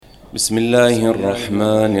بسم الله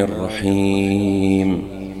الرحمن الرحيم.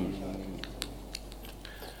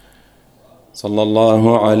 صلى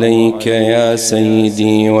الله عليك يا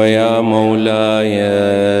سيدي ويا مولاي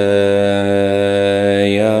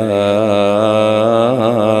يا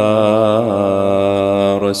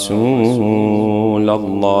رسول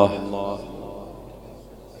الله.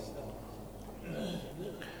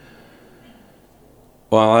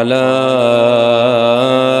 وعلى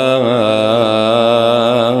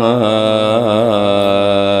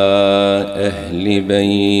أهل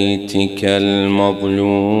بيتك المظلومين.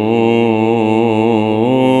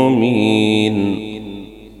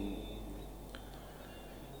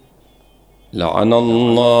 لعن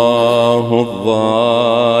الله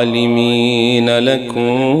الظالمين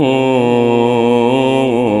لكم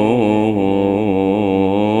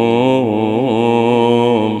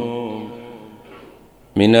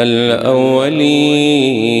من الأولين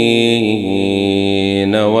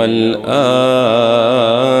والآخرين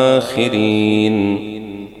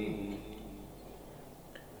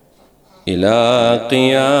إلى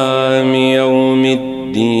قيام يوم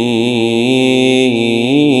الدين.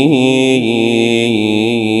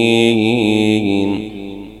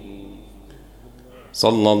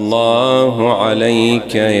 صلى الله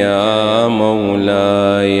عليك يا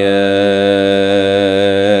مولاي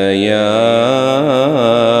يا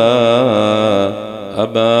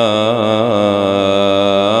أبا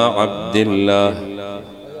عبد الله.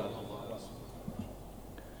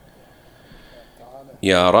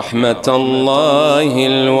 يا رحمة الله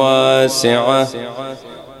الواسعة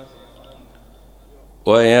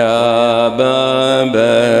ويا باب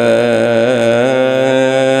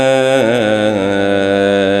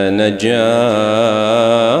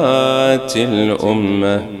نجاة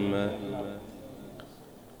الأمة.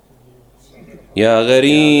 يا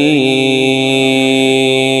غريب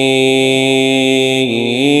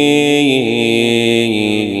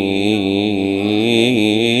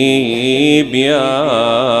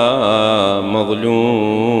يا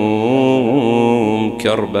مظلوم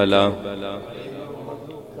كربلاء.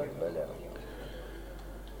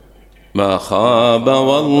 ما خاب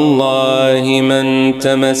والله من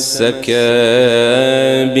تمسك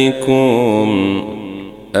بكم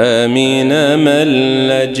آمين من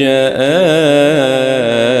لجأ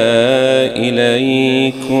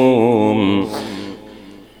إليكم.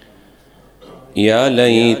 يا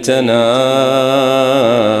ليتنا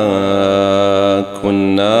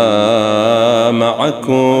كنا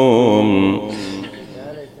معكم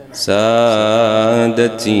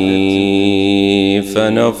سادتي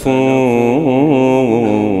فنفوز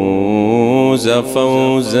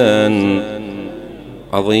فوزا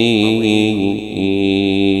عظيما.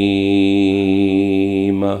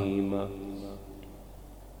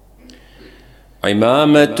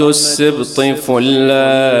 عمامة السبط فلت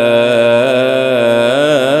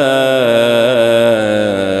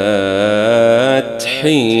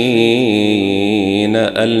حين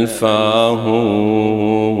ألفاه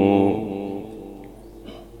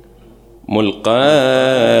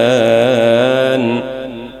ملقان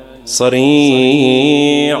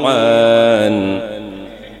صريعا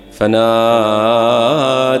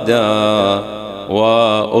فنادى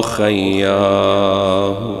وأخياه.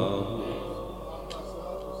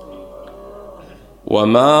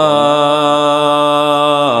 وما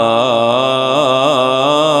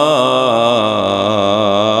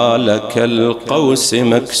لك القوس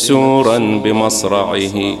مكسورا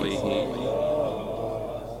بمصرعه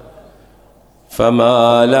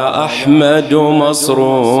فمال أحمد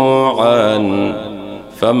مصروعا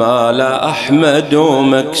فمال أحمد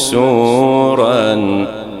مكسورا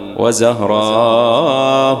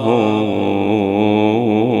وزهراه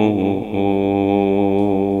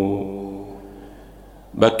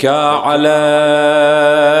بكى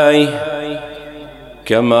عليه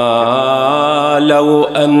كما لو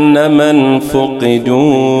أن من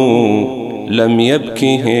فقدوا لم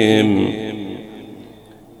يبكهم.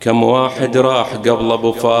 كم واحد راح قبل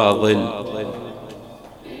أبو فاضل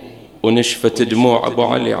ونشفت دموع أبو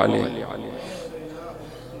علي عليه.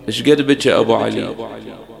 إيش قد بكى أبو علي،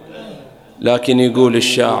 لكن يقول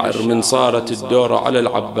الشاعر من صارت الدورة على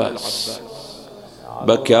العباس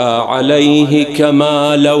بكى عليه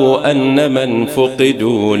كما لو أن من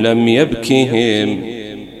فقدوا لم يبكهم.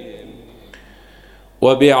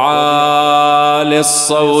 وبعال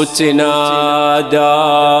الصوت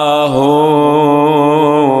ناداه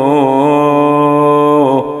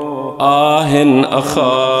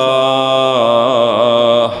أخاه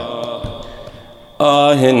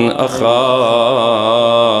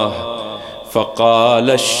أخاه.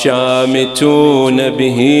 فقال الشامتون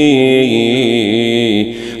به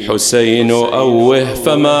الحسين أوه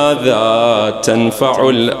فماذا تنفع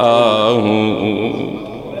الآه.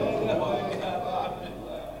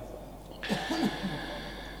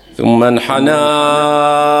 ثم انحنى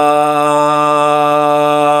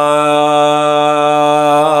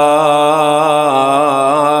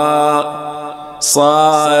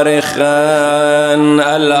صارخا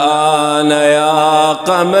الآن يا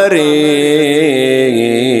قمري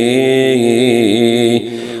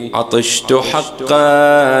عطشت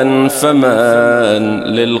حقا فمن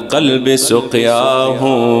للقلب سقياه.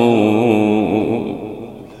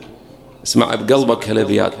 اسمع بقلبك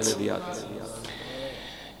هالابيات.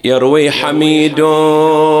 يروي حميد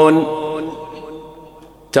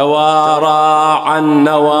توارى عن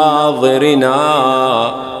نواظرنا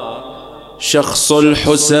شخص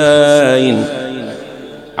الحسين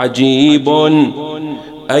عجيب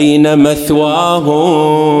أين مثواه،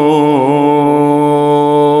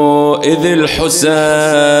 إذ الحسين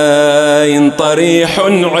طريح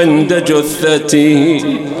عند جثته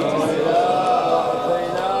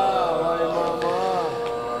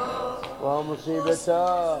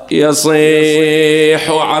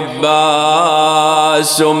يصيح عباس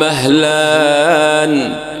مهلا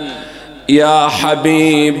يا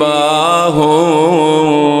حبيباه.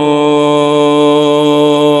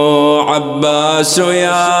 عباس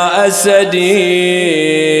يا أسدي،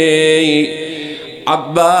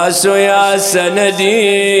 عباس يا سندي،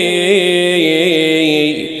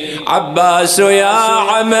 عباس يا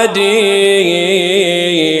عمدي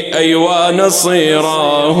أيوى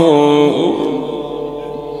نصيراه.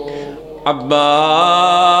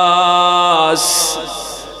 عباس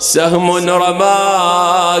سهم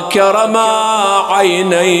رماك رمى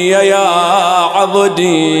عيني يا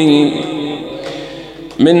عضدي،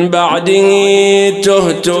 من بعده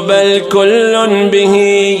تهت بل كل به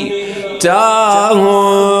تاه.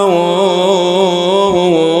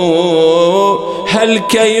 هل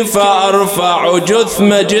كيف أرفع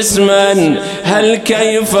جثم جسما، هل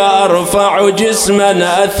كيف أرفع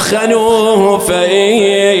جسما أثخنوه،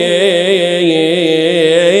 فإن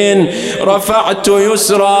رفعت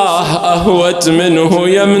يسراه أهوت منه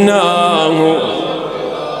يمناه.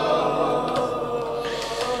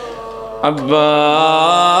 عباس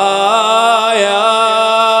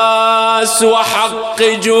وحق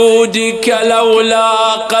جودك لولا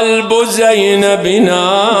قلب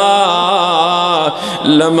زينبنا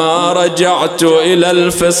لما رجعت إلى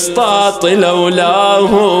الفسطاط لولاه.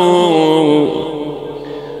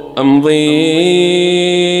 أمضي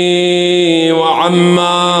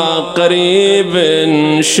وعما قريب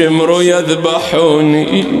شمر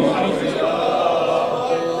يذبحني،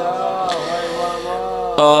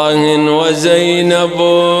 وزينب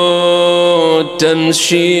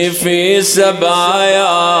تمشي في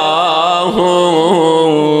سباياه،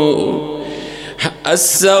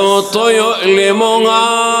 السوط يؤلمها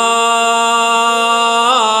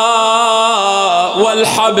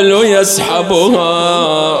والحبل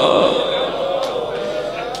يسحبها.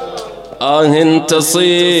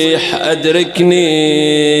 تصيح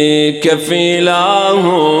أدركني كفيلاه،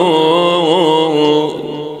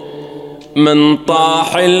 من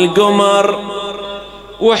طاح القمر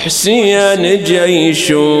وحسين جاي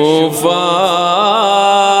يشوفه،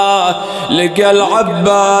 لقى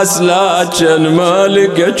العباس لكن ما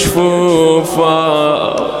لقى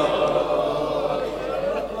جفوفه.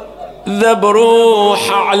 ذب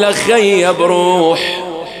روح على خي بروح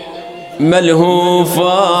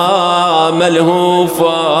ملهوفة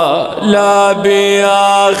ملهوفة، لا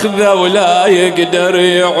بياخذه ولا يقدر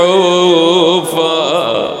يعوفه.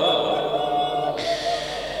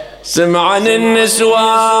 سمعن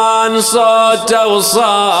النسوان صوته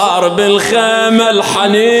وصار بالخيمة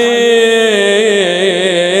الحنين،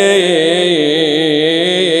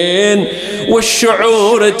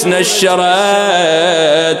 والشعور تنشرت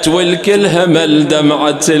والكل همل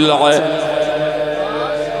دمعة العين،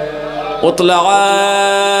 وطلعت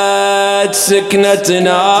سكنة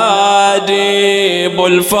تنادي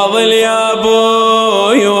بالفضل يا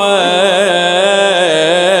ابوي وين،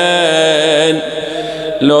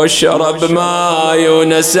 لو شرب ماي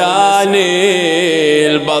ونساني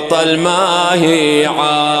البطل ما هي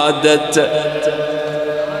عادته.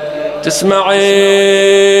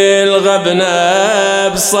 تسمعي الغبنة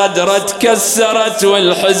بصدرة تكسرت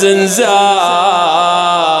والحزن زاد،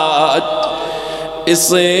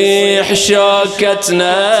 يصيح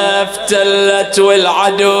شوكتنا افتلت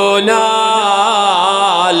والعدو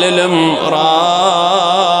نال المراد.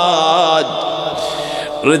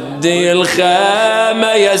 ردي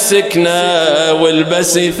الخيمة يا سكنة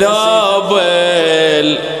والبسي ثوب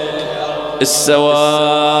السواد،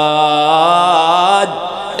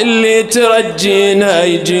 اللي ترجينا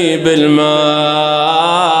يجيب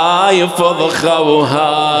الماء يفضخ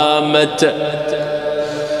وهامته.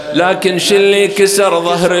 لكن اللي كسر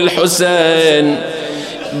ظهر الحسين؟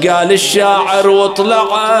 قال الشاعر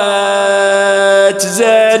وطلعت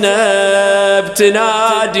زينب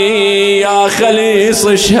تنادي يا خليص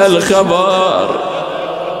ايش هالخبر؟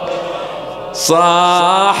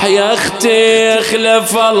 صاح يا اختي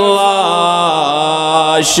خلف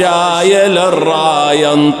الله شايل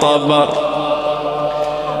الراية انطبر،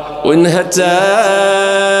 وانهتك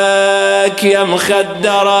يا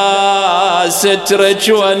مخدرة سترك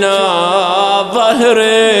وانا ظهر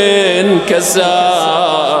انكسر.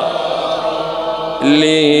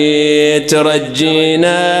 اللي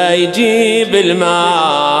ترجينا يجيب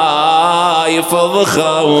الماء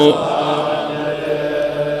يفضخه.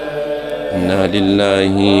 إنا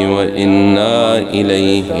لله وإنا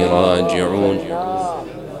إليه راجعون.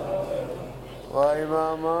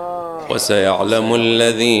 وسيعلم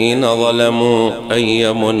الذين ظلموا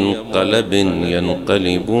أي منقلب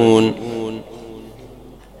ينقلبون،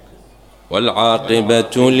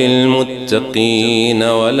 والعاقبة للمتقين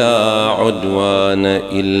ولا عدوان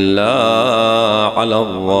إلا على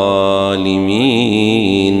الظالمين.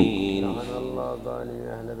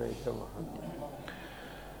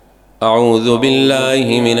 أعوذ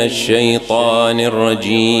بالله من الشيطان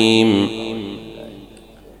الرجيم.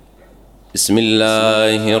 بسم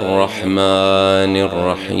الله الرحمن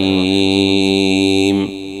الرحيم.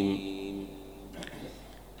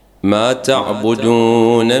 ما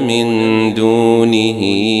تعبدون من دونه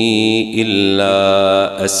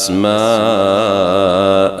إلا أسماء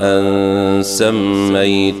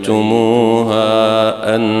سميتموها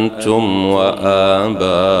أنتم وآباؤكم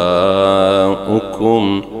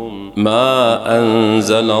ما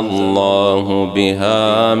أنزل الله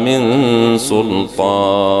بها من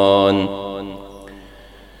سلطان،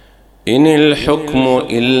 إن الحكم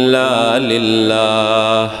إلا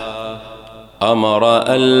لله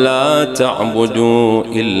أمر ألا تعبدوا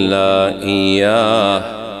إلا إياه،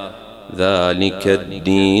 ذلك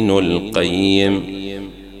الدين القيم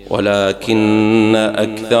ولكن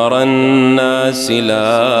أكثر الناس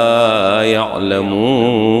لا يعلمون.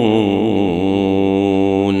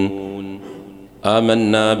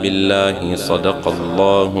 آمنا بالله صدق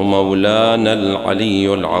الله مولانا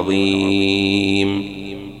العلي العظيم.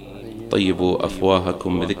 طيبوا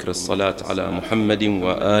أفواهكم بذكر الصلاة على محمد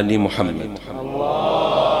وآل محمد.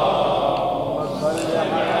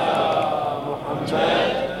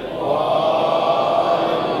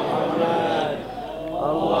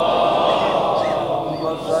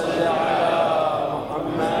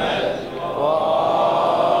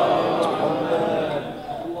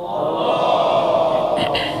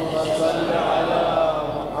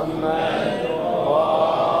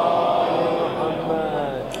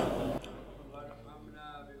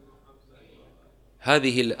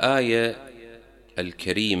 هذه الآية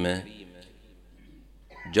الكريمة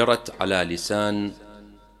جرت على لسان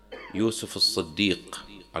يوسف الصديق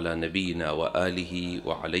على نبينا وآله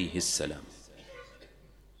وعليه السلام.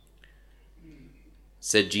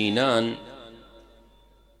 سجينان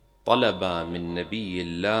طلبا من نبي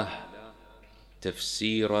الله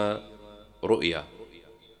تفسير رؤيا،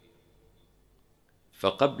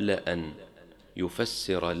 فقبل أن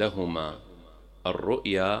يفسر لهما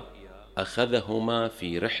الرؤيا أخذهما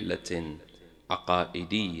في رحلة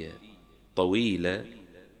عقائدية طويلة،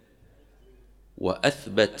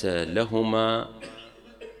 وأثبت لهما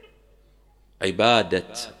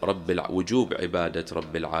وجوب عبادة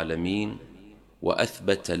رب العالمين،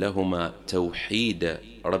 وأثبت لهما توحيد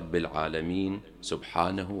رب العالمين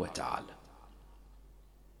سبحانه وتعالى.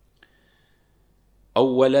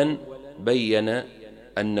 أولا بين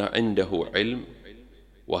أن عنده علم،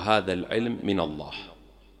 وهذا العلم من الله.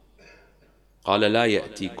 قال لا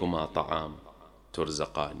يأتيكما طعام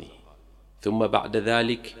ترزقانه. ثم بعد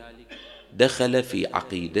ذلك دخل في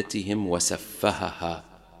عقيدتهم وسفهها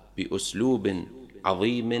بأسلوب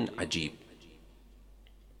عظيم عجيب.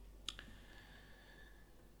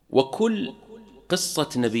 وكل قصة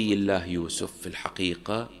نبي الله يوسف في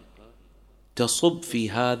الحقيقة تصب في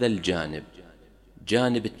هذا الجانب،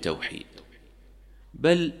 جانب التوحيد.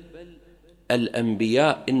 بل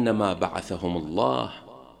الأنبياء إنما بعثهم الله،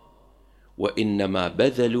 وإنما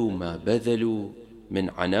بذلوا ما بذلوا من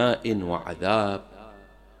عناء وعذاب،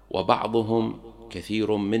 وبعضهم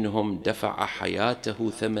كثير منهم دفع حياته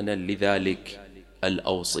ثمنا لذلك.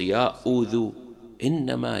 الأوصياء أوذوا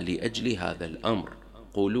إنما لأجل هذا الأمر.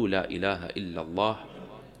 قولوا لا إله إلا الله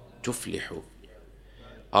تفلحوا.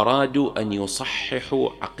 أرادوا أن يصححوا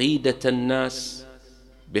عقيدة الناس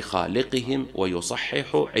بخالقهم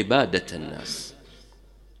ويصححوا عبادة الناس.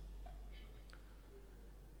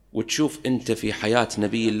 وتشوف أنت في حياة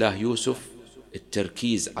نبي الله يوسف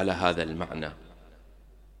التركيز على هذا المعنى.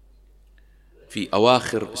 في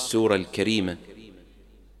أواخر السورة الكريمة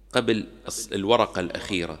قبل الورقة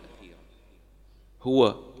الأخيرة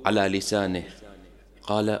هو على لسانه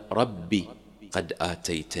قال: ربي قد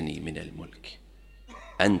آتيتني من الملك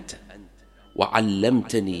أنت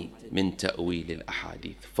وعلمتني من تأويل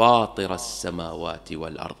الأحاديث فاطر السماوات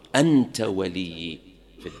والأرض أنت ولي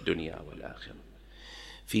في الدنيا والآخرة.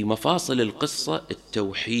 في مفاصل القصة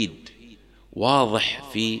التوحيد واضح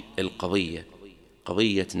في القضية،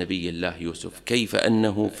 قضية نبي الله يوسف، كيف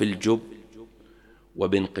أنه في الجب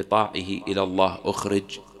وبانقطاعه إلى الله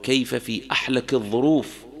أخرج، كيف في أحلك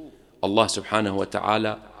الظروف الله سبحانه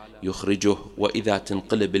وتعالى يخرجه. وإذا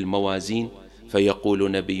تنقلب الموازين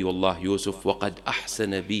فيقول نبي الله يوسف: وقد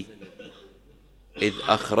أحسن بي إذ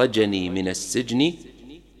أخرجني من السجن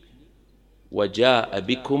وجاء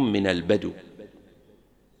بكم من البدو.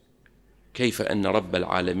 كيف أن رب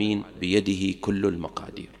العالمين بيده كل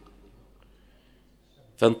المقادير.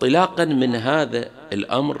 فانطلاقا من هذا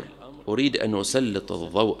الأمر أريد أن أسلط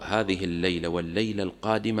الضوء هذه الليلة والليلة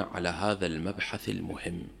القادمة على هذا المبحث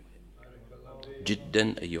المهم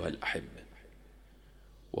جدا أيها الأحبة،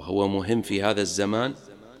 وهو مهم في هذا الزمان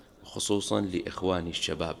خصوصا لإخواني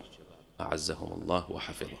الشباب أعزهم الله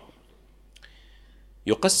وحفظهم.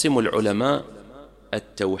 يقسم العلماء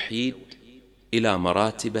التوحيد إلى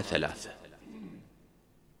مراتب ثلاثة.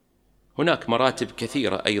 هناك مراتب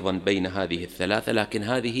كثيرة أيضا بين هذه الثلاثة، لكن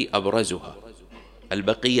هذه أبرزها،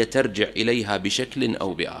 البقية ترجع إليها بشكل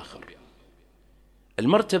أو بآخر.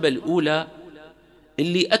 المرتبة الأولى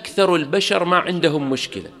اللي أكثر البشر ما عندهم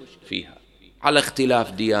مشكلة فيها، على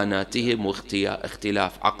اختلاف دياناتهم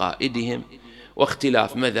واختلاف عقائدهم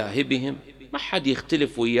واختلاف مذاهبهم، ما حد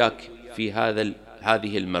يختلف وياك في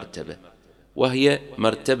هذه المرتبة، وهي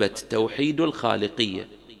مرتبة توحيد الخالقية،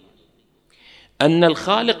 أن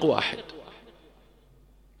الخالق واحد،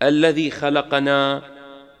 الذي خلقنا،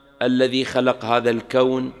 الذي خلق هذا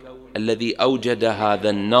الكون، الذي أوجد هذا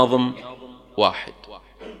النظم واحد.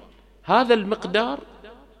 هذا المقدار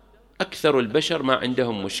أكثر البشر ما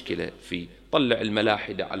عندهم مشكلة فيه. طلع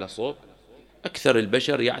الملاحدة على صوب، أكثر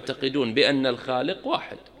البشر يعتقدون بأن الخالق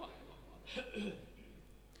واحد،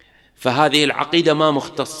 فهذه العقيدة ما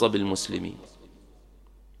مختصة بالمسلمين.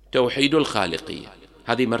 توحيد الخالقية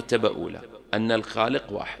هذه مرتبة أولى، أن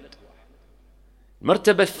الخالق واحد.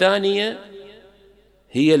 المرتبة الثانية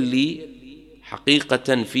هي اللي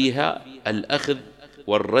حقيقة فيها الأخذ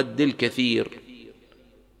والرد الكثير،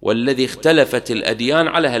 والذي اختلفت الأديان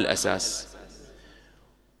على هالأساس،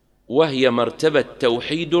 وهي مرتبة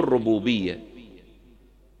توحيد الربوبية،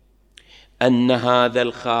 أن هذا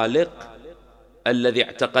الخالق الذي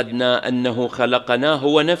اعتقدنا أنه خلقنا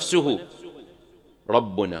هو نفسه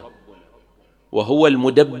ربنا، وهو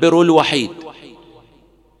المدبر الوحيد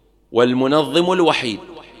والمنظم الوحيد،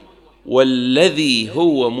 والذي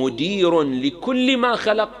هو مدير لكل ما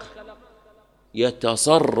خلق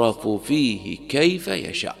يتصرف فيه كيف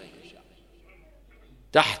يشاء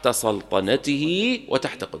تحت سلطنته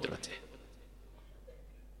وتحت قدرته.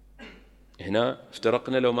 هنا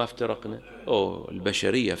افترقنا لو ما افترقنا،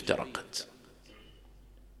 البشرية افترقت.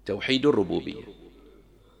 توحيد الربوبية.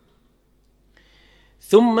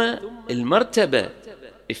 ثم المرتبة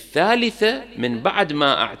الثالثة، من بعد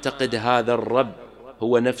ما أعتقد هذا الرب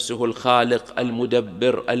هو نفسه الخالق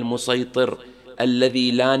المدبر المسيطر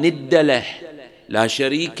الذي لا ند له، لا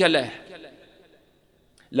شريك له،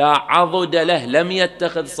 لا عضد له، لم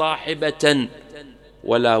يتخذ صاحبة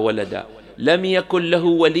ولا ولدا، لم يكن له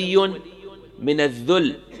ولي من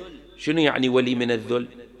الذل. شنو يعني ولي من الذل؟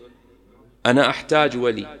 أنا أحتاج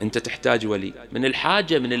ولي، أنت تحتاج ولي، من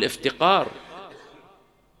الحاجة، من الافتقار.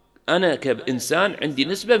 أنا كإنسان عندي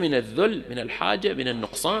نسبة من الذل، من الحاجة، من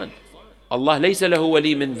النقصان. الله ليس له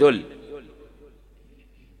ولي من ذل.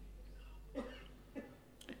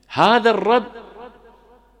 هذا الرب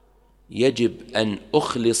يجب أن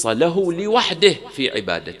أخلص له لوحده في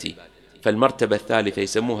عبادتي. فالمرتبة الثالثة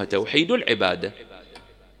يسموها توحيد العبادة،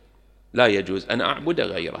 لا يجوز أن أعبد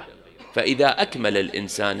غيره. فإذا أكمل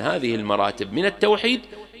الإنسان هذه المراتب من التوحيد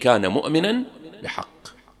كان مؤمنا بحق.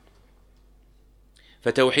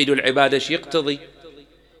 فتوحيد العبادة شو يقتضي؟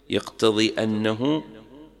 يقتضي أنه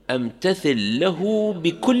أمتثل له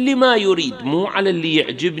بكل ما يريد، مو على اللي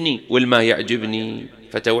يعجبني والما يعجبني.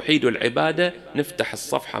 فتوحيد العبادة نفتح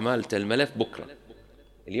الصفحة مالت الملف بكرة.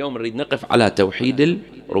 اليوم نريد نقف على توحيد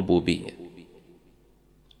الربوبية.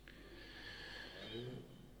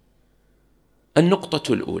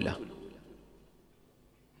 النقطة الأولى،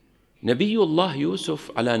 نبي الله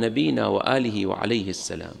يوسف على نبينا وآله وعليه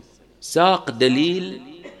السلام ساق دليل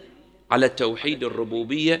على توحيد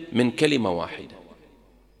الربوبية من كلمة واحدة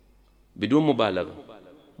بدون مبالغة،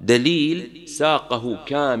 دليل ساقه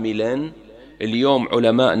كاملا اليوم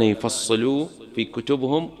علماءنا يفصلوه في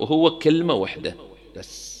كتبهم، وهو كلمة واحدة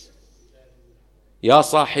بس: يا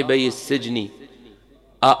صاحبي السجن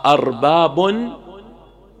أأرباب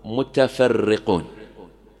متفرقون.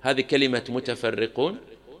 هذه كلمة متفرقون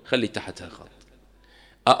خلي تحتها خط.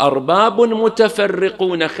 أأرباب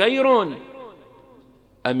متفرقون خير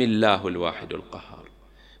أم الله الواحد القهار.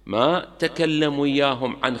 ما تكلم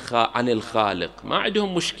وياهم عن الخالق، ما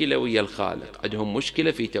عندهم مشكلة ويا الخالق، عندهم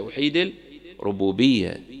مشكلة في توحيد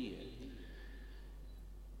الربوبية.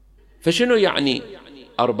 فشنو يعني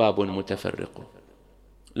أرباب متفرقون؟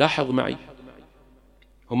 لاحظ معي،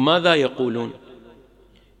 هم ماذا يقولون؟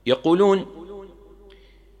 يقولون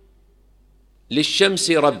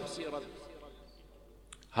للشمس رب،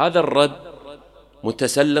 هذا الرب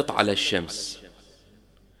متسلط على الشمس،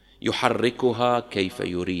 يحركها كيف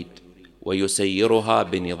يريد ويسيرها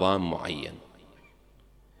بنظام معين.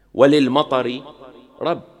 وللمطر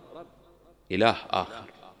رب، إله آخر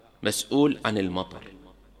مسؤول عن المطر.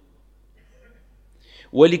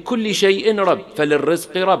 ولكل شيء رب،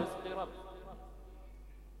 فللرزق رب،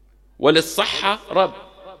 وللصحة رب.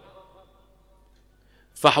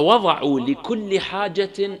 فوضعوا لكل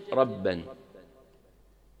حاجة ربا،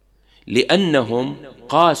 لأنهم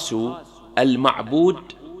قاسوا المعبود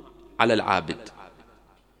على العابد.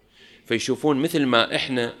 فيشوفون مثل ما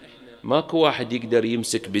إحنا ماكو واحد يقدر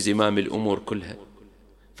يمسك بزمام الأمور كلها،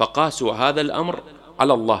 فقاسوا هذا الأمر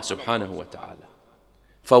على الله سبحانه وتعالى،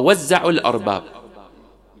 فوزعوا الأرباب.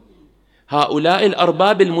 هؤلاء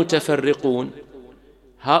الأرباب المتفرقون،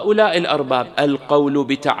 هؤلاء الأرباب، القول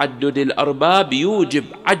بتعدد الأرباب يوجب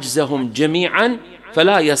عجزهم جميعا،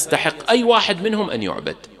 فلا يستحق أي واحد منهم أن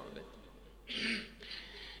يعبد،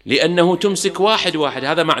 لأنه تمسك واحد واحد.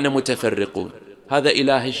 هذا معنى متفرقون. هذا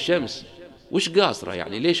إله الشمس وش قاصره؟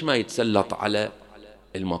 يعني ليش ما يتسلط على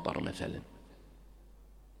المطر مثلا؟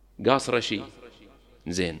 قاصره شيء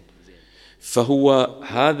زين. فهو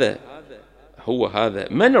هذا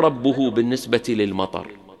من ربه بالنسبة للمطر؟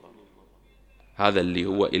 هذا اللي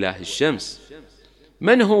هو إله الشمس،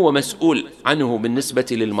 من هو مسؤول عنه بالنسبة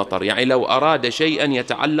للمطر؟ يعني لو أراد شيئا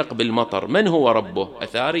يتعلق بالمطر، من هو ربه؟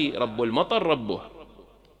 أثاري رب المطر ربه.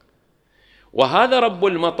 وهذا رب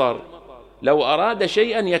المطر لو أراد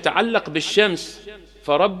شيئا يتعلق بالشمس،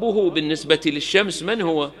 فربه بالنسبة للشمس من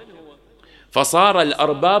هو؟ فصار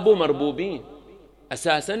الأرباب مربوبين،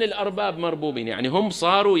 أساسا الأرباب مربوبين، يعني هم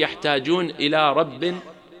صاروا يحتاجون إلى رب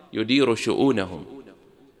يدير شؤونهم.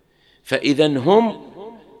 فإذا هم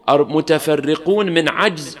متفرقون من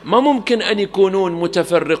عجز، ما ممكن أن يكونون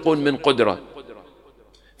متفرقون من قدرة.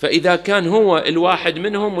 فإذا كان هو الواحد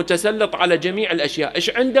منهم متسلط على جميع الأشياء، إيش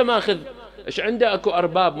عنده ماخذ؟ إيش عنده أكو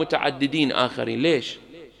أرباب متعددين آخرين؟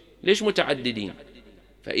 ليش متعددين؟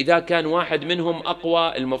 فإذا كان واحد منهم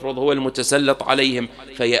أقوى، المفروض هو المتسلط عليهم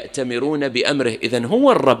فيأتمرون بأمره، إذن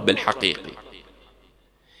هو الرب الحقيقي.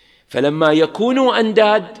 فلما يكونوا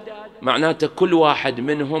أنداد معناته كل واحد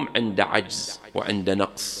منهم عنده عجز وعنده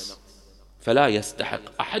نقص، فلا يستحق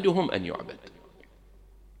أحدهم أن يعبد.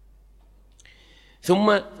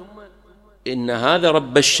 ثم إن هذا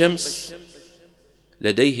رب الشمس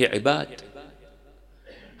لديه عباد،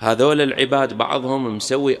 هذول العباد بعضهم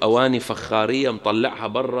مسوي أواني فخارية مطلعها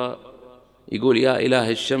برا، يقول يا إله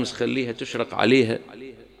الشمس خليها تشرق عليها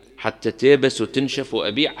حتى تيبس وتنشف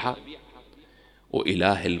وأبيعها.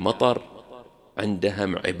 وإله المطر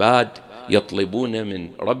عندهم عباد يطلبون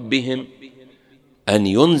من ربهم أن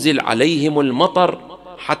ينزل عليهم المطر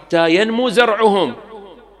حتى ينمو زرعهم.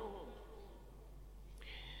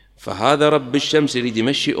 فهذا رب الشمس يريد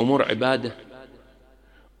يمشي أمور عباده،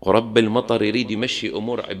 ورب المطر يريد يمشي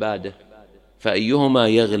أمور عباده، فأيهما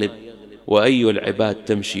يغلب وأي العباد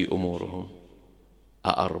تمشي أمورهم؟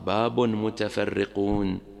 أأرباب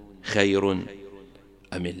متفرقون خير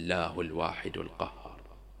أم الله الواحد القهار.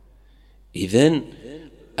 إذن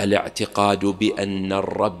الاعتقاد بأن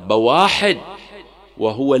الرب واحد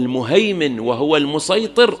وهو المهيمن وهو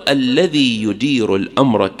المسيطر الذي يدير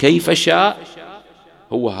الأمر كيف شاء،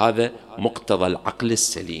 هو هذا مقتضى العقل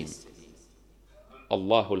السليم.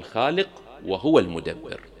 الله الخالق وهو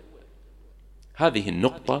المدبر. هذه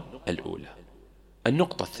النقطة الأولى.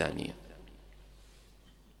 النقطة الثانية: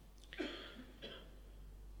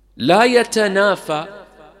 لا يتنافى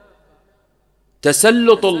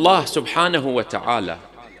تسلط الله سبحانه وتعالى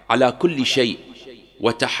على كل شيء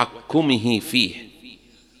وتحكمه فيه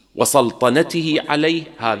وسلطنته عليه،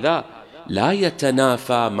 هذا لا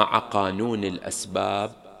يتنافى مع قانون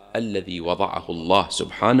الأسباب الذي وضعه الله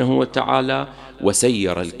سبحانه وتعالى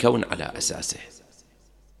وسير الكون على أساسه.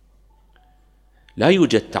 لا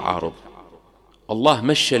يوجد تعارض. الله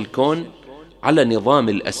مشى الكون على نظام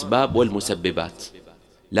الأسباب والمسببات،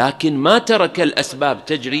 لكن ما ترك الأسباب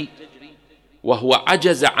تجري وهو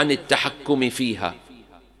عجز عن التحكم فيها،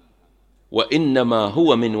 وإنما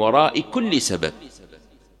هو من وراء كل سبب.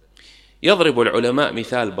 يضرب العلماء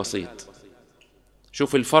مثال بسيط.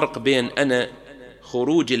 شوف الفرق بين أنا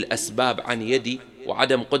خروج الأسباب عن يدي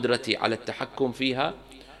وعدم قدرتي على التحكم فيها،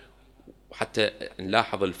 حتى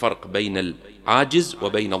نلاحظ الفرق بين العاجز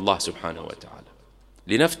وبين الله سبحانه وتعالى.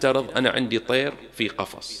 لنفترض أنا عندي طير في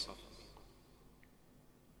قفص،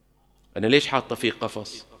 أنا ليش حاطه في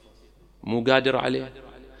قفص؟ مو قادر عليه.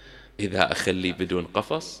 إذا أخليه بدون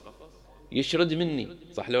قفص يشرد مني،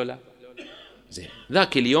 صح لو لا؟ زين،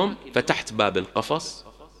 ذاك اليوم فتحت باب القفص،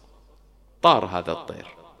 طار هذا الطير،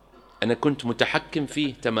 أنا كنت متحكم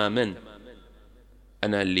فيه تماما،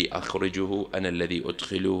 أنا اللي أخرجه، أنا الذي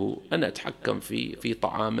أدخله، أنا أتحكم فيه، في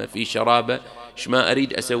طعامه، في شرابه، إيش ما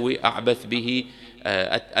أريد أسوي، أعبث به،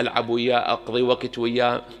 ألعب وياه، أقضي وقت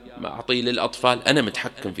وياه، أعطيه للأطفال، أنا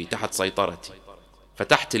متحكم فيه تحت سيطرتي.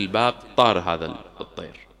 فتحت الباب، طار هذا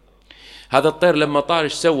الطير. هذا الطير لما طار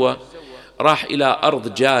إيش سوى؟ راح إلى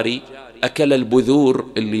أرض جاري، أكل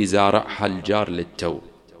البذور اللي زارعها الجار للتو،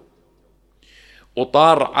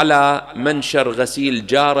 وطار على منشر غسيل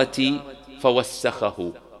جارتي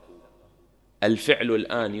فوسخه. الفعل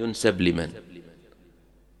الآن ينسب لمن؟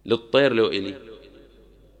 للطير لو إلي؟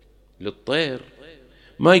 للطير.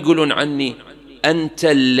 ما يقولون عني أنت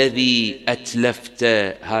الذي أتلفت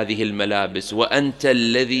هذه الملابس وأنت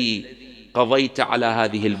الذي قضيت على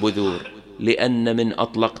هذه البذور، لأن من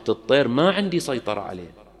أطلقت الطير ما عندي سيطرة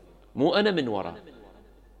عليه، مو أنا من وراء.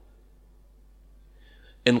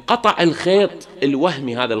 انقطع الخيط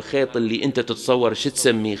الوهمي، هذا الخيط اللي أنت تتصور شو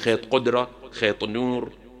تسميه، خيط قدرة، خيط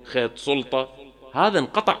نور، خيط سلطة، هذا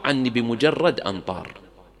انقطع عني بمجرد أن طار.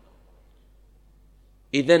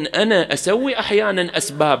 إذن أنا أسوي أحيانا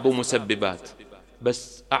أسباب ومسببات،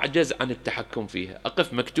 بس أعجز عن التحكم فيها،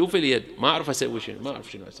 أقف مكتوف اليد، ما أعرف أسوي شنو، ما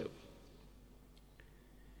أعرف شنو أسوي.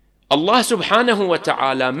 الله سبحانه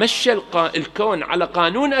وتعالى مشى الكون على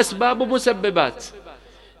قانون أسباب ومسببات،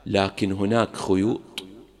 لكن هناك خيوط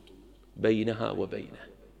بينها وبينه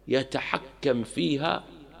يتحكم فيها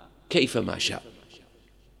كيفما شاء.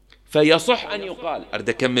 فيصح أن يقال، أريد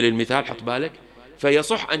أكمل المثال حط بالك،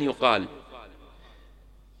 فيصح أن يقال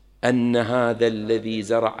أن هذا الذي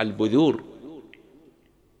زرع البذور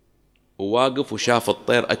وواقف وشاف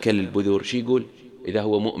الطير أكل البذور، شو يقول إذا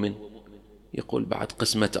هو مؤمن؟ يقول بعد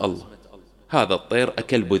قسمة الله، هذا الطير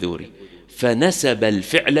أكل بذوري، فنسب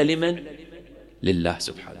الفعل لمن؟ لله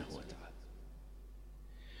سبحانه وتعالى.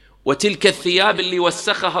 وتلك الثياب اللي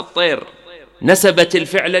وسخها الطير نسبت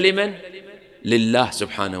الفعل لمن؟ لله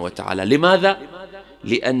سبحانه وتعالى. لماذا؟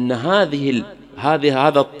 لأن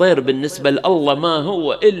هذا الطير بالنسبة لله ما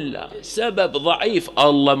هو إلا سبب ضعيف،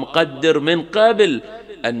 الله مقدر من قبل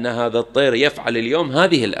أن هذا الطير يفعل اليوم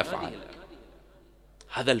هذه الأفعال.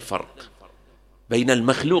 هذا الفرق بين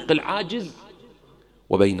المخلوق العاجز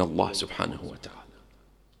وبين الله سبحانه وتعالى.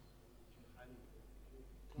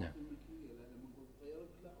 نعم.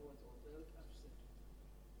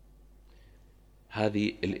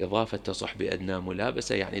 هذه الإضافة تصح بأنها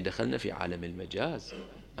ملابسة، يعني دخلنا في عالم المجاز.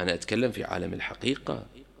 أنا أتكلم في عالم الحقيقة،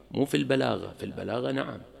 مو في البلاغة. في البلاغة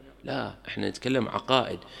نعم، لا، إحنا نتكلم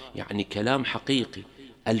عقائد، يعني كلام حقيقي.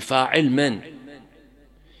 الفاعل من؟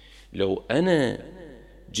 لو أنا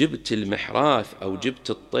جبت المحراث أو جبت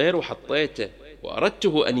الطير وحطيته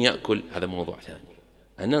وأردته أن يأكل، هذا موضوع ثاني.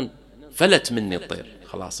 أنا فلت مني الطير،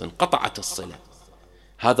 خلاص انقطعت الصلة.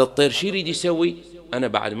 هذا الطير شو يريد يسوي؟ أنا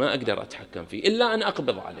بعد ما أقدر أتحكم فيه إلا أن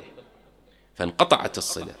أقبض عليه، فانقطعت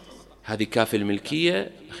الصلة. هذه كاف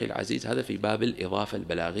الملكية أخي العزيز، هذا في باب الإضافة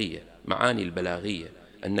البلاغية، معاني البلاغية،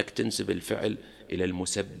 أنك تنسب الفعل إلى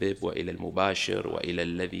المسبب وإلى المباشر وإلى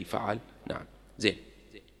الذي فعل. نعم، زين.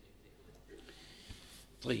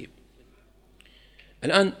 طيب،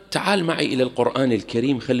 الآن تعال معي إلى القرآن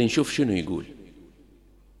الكريم، خلينا نشوف شنو يقول،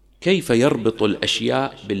 كيف يربط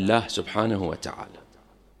الأشياء بالله سبحانه وتعالى.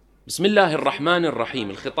 بسم الله الرحمن الرحيم،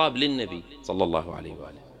 الخطاب للنبي صلى الله عليه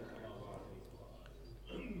وآله.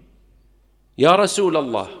 يا رسول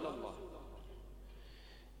الله،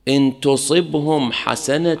 إن تصبهم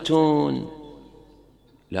حسنة،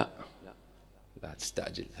 لا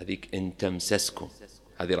تستعجل، هذيك إن تمسسكم،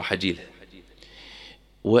 هذه راح أجيلها.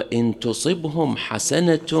 وإن تصبهم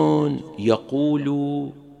حسنة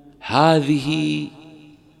يقولوا هذه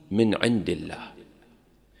من عند الله،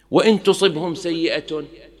 وإن تصبهم سيئة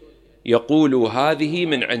يقولوا هذه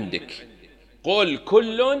من عندك، قل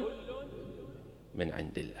كل من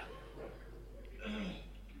عند الله.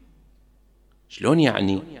 شلون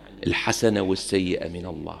يعني الحسنة والسيئة من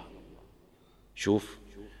الله؟ شوف،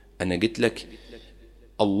 أنا قلت لك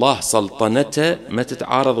الله سلطنته ما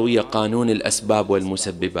تتعارض ويا قانون الأسباب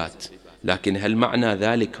والمسببات، لكن هل معنى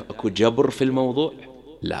ذلك أكو جبر في الموضوع؟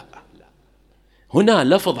 لا. هنا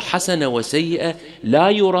لفظ حسنة وسيئة لا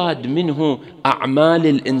يراد منه أعمال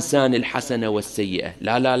الإنسان الحسنة والسيئة،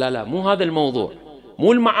 لا لا لا لا، مو هذا الموضوع،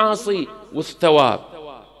 مو المعاصي والثواب،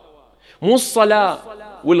 مو الصلاة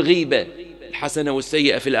والغيبة الحسنة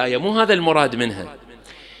والسيئة في الآية، مو هذا المراد منها.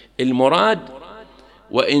 المراد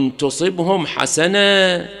وإن تصبهم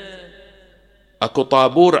حسنة، أكو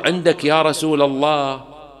طابور عندك يا رسول الله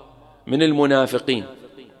من المنافقين،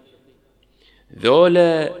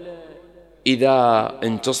 ذولا إذا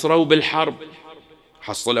انتصروا بالحرب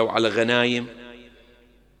حصلوا على غنايم،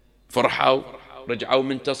 فرحوا، رجعوا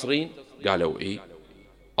منتصرين، قالوا إيه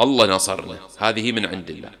الله نصرنا، هذه من عند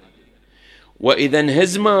الله. وإذا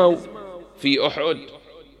انهزموا في أحد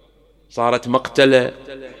صارت مقتلة،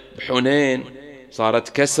 بحنين صارت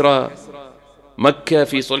كسرة، مكة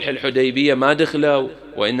في صلح الحديبية ما دخلوا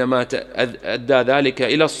وإنما أدى ذلك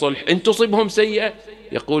إلى الصلح، إن تصبهم سيئة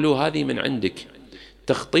يقولوا هذه من عندك،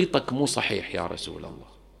 تخطيطك مو صحيح يا رسول الله،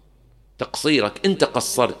 تقصيرك، أنت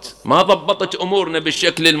قصرت، ما ضبطت أمورنا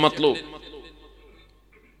بالشكل المطلوب.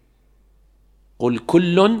 قل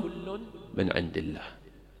كل من عند الله.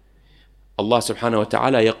 الله سبحانه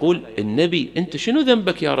وتعالى يقول النبي أنت شنو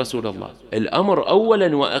ذنبك يا رسول الله؟ الأمر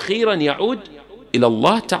أولا وأخيرا يعود إلى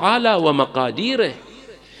الله تعالى ومقاديره.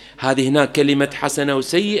 هذه هنا كلمة حسنة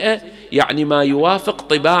وسيئة يعني ما يوافق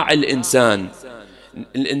طباع الإنسان.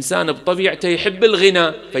 الإنسان بطبيعته يحب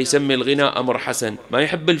الغنى فيسمي الغنى أمر حسن، ما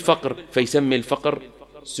يحب الفقر فيسمي الفقر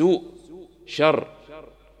سوء شر،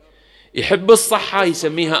 يحب الصحة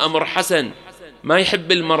يسميها أمر حسن، ما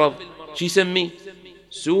يحب المرض شو يسميه؟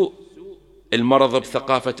 سوء. المرض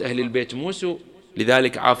بثقافة أهل البيت مو سوء،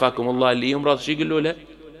 لذلك عافاكم الله اللي يمرض شو يقولوا له؟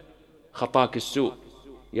 خطاك السوء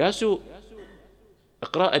يا سوء.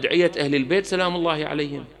 اقرأ أدعية أهل البيت سلام الله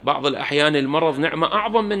عليهم، بعض الأحيان المرض نعمة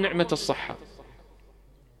أعظم من نعمة الصحة.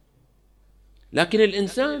 لكن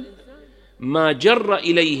الإنسان ما جر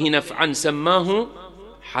إليه نفعا سماه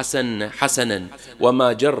حسنا،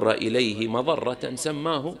 وما جر إليه مضرة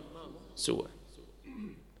سماه سوء.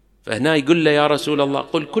 فهنا يقول له يا رسول الله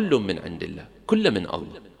قل كل من عند الله، كل من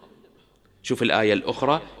الله. شوف الآية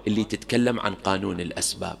الأخرى اللي تتكلم عن قانون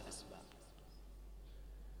الأسباب،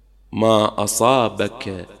 ما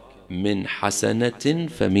أصابك من حسنة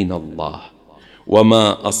فمن الله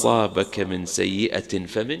وما أصابك من سيئة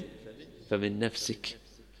فمن نفسك.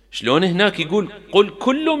 شلون هناك يقول قل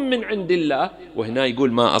كل من عند الله، وهنا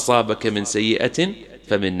يقول ما أصابك من سيئة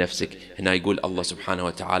فمن نفسك. هنا يقول الله سبحانه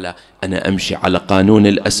وتعالى أنا أمشي على قانون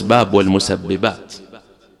الأسباب والمسببات.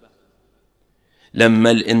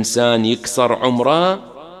 لما الإنسان يكسر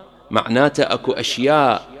عمره معناته أكو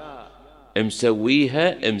أشياء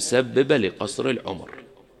مسويها مسببة لقصر العمر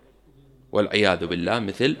والعياذ بالله،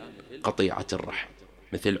 مثل قطيعة الرحم،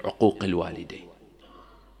 مثل عقوق الوالدين.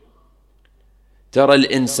 ترى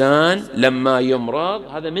الإنسان لما يمرض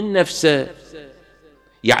هذا من نفسه،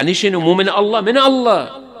 يعني شنو؟ مو من الله، من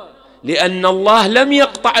الله، لأن الله لم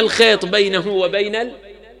يقطع الخيط بينه وبين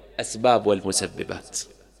الأسباب والمسببات،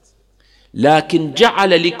 لكن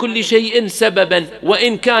جعل لكل شيء سببا،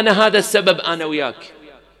 وإن كان هذا السبب أنا وياك،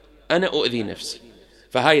 أنا أؤذي نفسي.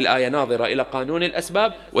 فهاي الآية ناظرة إلى قانون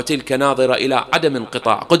الأسباب، وتلك ناظرة إلى عدم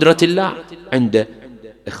انقطاع قدرة الله عند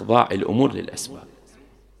إخضاع الأمور للأسباب.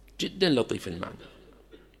 جدا لطيف المعنى.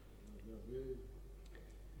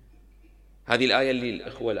 هذه الآية اللي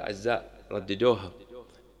الأخوة الأعزاء رددوها،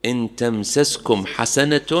 إن تمسسكم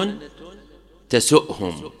حسنة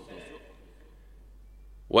تسؤهم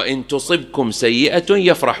وإن تصبكم سيئة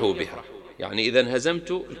يفرحوا بها، يعني إذا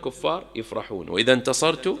انهزمتوا الكفار يفرحون، وإذا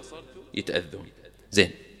انتصرتوا يتأذون.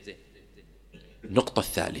 زين، النقطة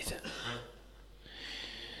الثالثة،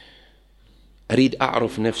 أريد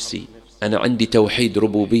أعرف نفسي أنا عندي توحيد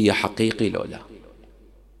ربوبية حقيقي لو لا؟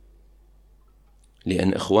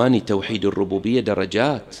 لأن إخواني توحيد الربوبية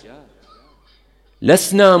درجات،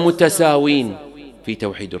 لسنا متساوين في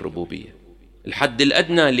توحيد الربوبية. الحد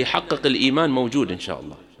الأدنى اللي يحقق الإيمان موجود إن شاء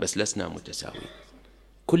الله، بس لسنا متساوين.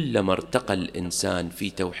 كلما ارتقى الإنسان في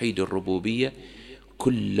توحيد الربوبية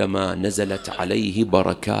كلما نزلت عليه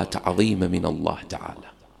بركات عظيمة من الله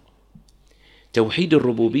تعالى. توحيد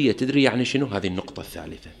الربوبية تدري يعني شنو؟ هذه النقطة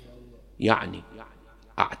الثالثة. يعني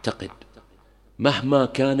أعتقد مهما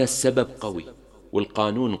كان السبب قوي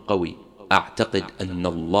والقانون قوي، أعتقد أن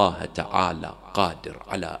الله تعالى قادر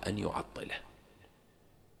على أن يعطله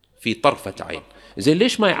في طرفة عين. زين،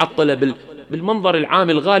 ليش ما يعطله بالمنظر العام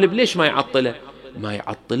الغالب؟ ليش ما يعطله؟ ما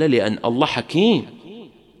يعطله، لأن الله حكيم.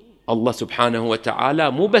 الله سبحانه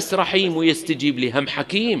وتعالى مو بس رحيم ويستجيب لي، هم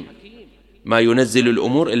حكيم، ما ينزل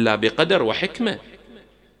الأمور إلا بقدر وحكمة.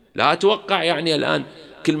 لا أتوقع يعني الآن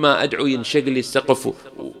كل ما أدعو ينشق لي السقف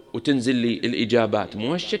وتنزل لي الإجابات،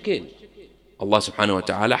 مو هالشكل. الله سبحانه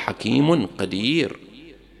وتعالى حكيم قدير،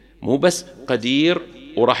 مو بس قدير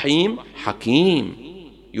ورحيم، حكيم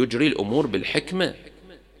يجري الأمور بالحكمة.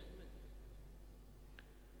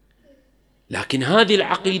 لكن هذه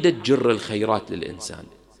العقيدة تجر الخيرات للإنسان.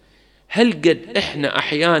 هل قد إحنا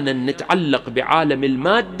أحيانا نتعلق بعالم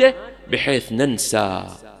المادة بحيث ننسى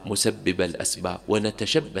مسبب الأسباب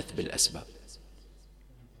ونتشبث بالأسباب؟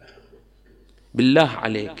 بالله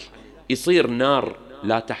عليك، يصير نار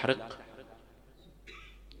لا تحرق؟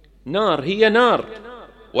 نار هي نار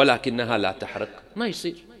ولكنها لا تحرق، ما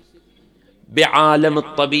يصير. بعالم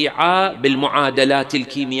الطبيعة بالمعادلات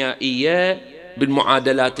الكيميائية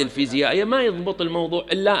بالمعادلات الفيزيائية ما يضبط الموضوع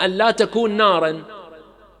إلا أن لا تكون نارا،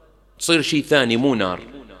 تصير شيء ثاني مو نار.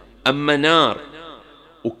 أما نار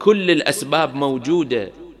وكل الأسباب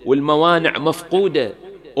موجودة والموانع مفقودة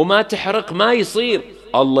وما تحرق، ما يصير.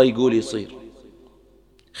 الله يقول يصير.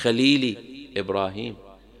 خليلي إبراهيم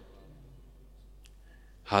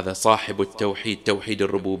هذا صاحب التوحيد، توحيد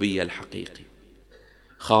الربوبية الحقيقي،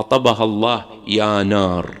 خاطبها الله: يا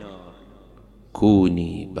نار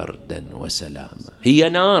كوني بردا وسلاما. هي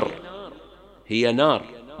نار، هي نار،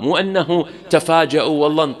 مو أنه تفاجأوا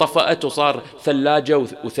والله انطفأت وصار ثلاجة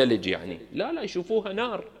وثلج يعني، لا لا، يشوفوها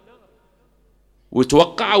نار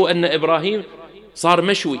وتوقعوا أن إبراهيم صار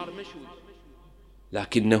مشوي،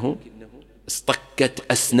 لكنه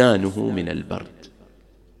اصطكت أسنانه من البرد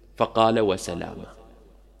فقال وسلاما.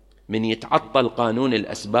 من يتعطل قانون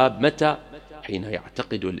الأسباب متى؟ حين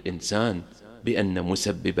يعتقد الإنسان بأن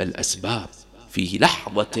مسبب الأسباب في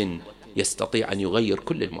لحظة يستطيع أن يغير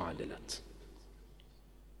كل المعادلات.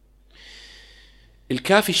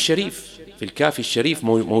 الكافي الشريف، في الكافي الشريف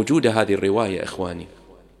موجودة هذه الرواية إخواني.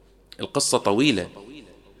 القصة طويلة،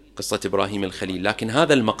 قصة إبراهيم الخليل، لكن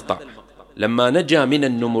هذا المقطع لما نجا من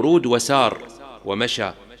النمرود وسار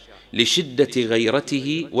ومشى لشدة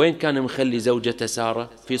غيرته، وين كان مخلي زوجته سارة؟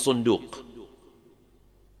 في صندوق،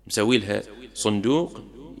 مسوي لها صندوق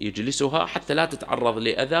يجلسها حتى لا تتعرض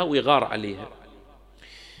لأذى ويغار عليها،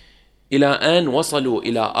 إلى أن وصلوا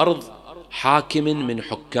إلى أرض حاكم من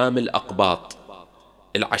حكام الأقباط.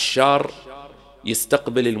 العشار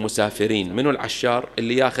يستقبل المسافرين. منو العشار؟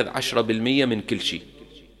 اللي ياخذ 10% من كل شيء.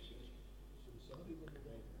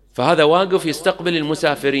 فهذا واقف يستقبل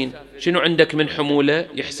المسافرين. شنو عندك من حمولة؟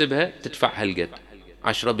 يحسبها، تدفع هالقد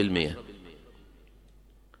 10%.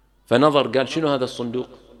 فنظر قال: شنو هذا الصندوق؟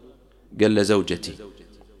 قال له: زوجتي.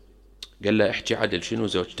 قال له: احكي عدل، شنو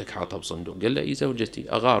زوجتك حاطها بصندوق؟ قال له: اي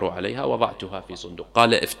زوجتي، أغار عليها وضعتها في صندوق.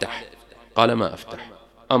 قال: افتح. قال: ما أفتح.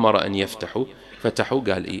 أمر أن يفتحوا، فتحوا.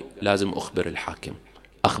 قال: إيه، لازم أخبر الحاكم.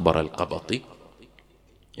 أخبر القبطي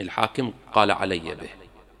الحاكم، قال: علي به.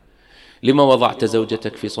 لما وضعت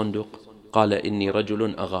زوجتك في صندوق؟ قال: إني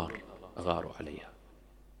رجل أغار عليها.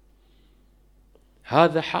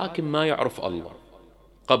 هذا حاكم ما يعرف الله،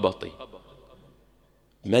 قبطي،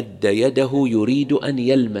 مد يده يريد أن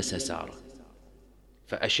يلمس سارة،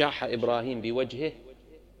 فأشاح إبراهيم بوجهه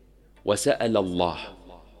وسأل الله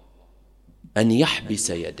أن يحبس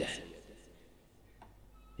يده.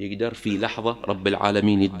 يقدر في لحظة رب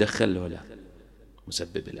العالمين يتدخل ولا؟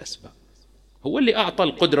 مسبب الأسباب هو اللي أعطى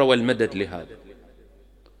القدرة والمدد لهذا.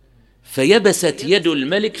 فيبست يد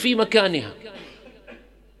الملك في مكانها.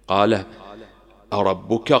 قال: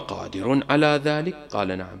 أربك قادر على ذلك؟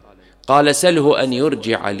 قال: نعم. قال: سله أن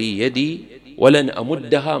يرجع لي يدي ولن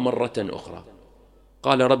أمدها مرة أخرى.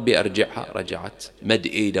 قال: ربي أرجعها. رجعت، مد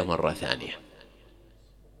إيده مرة ثانية.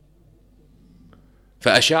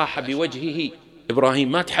 فأشاح بوجهه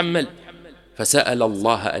إبراهيم، ما تحمل، فسأل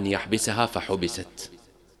الله أن يحبسها فحبست.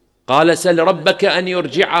 قال: سل ربك أن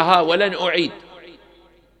يرجعها ولن أعيد.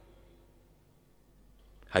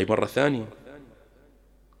 هاي مرة ثانية.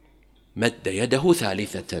 مد يده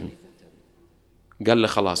ثالثة. قال له: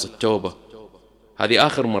 خلاص التوبة، هذه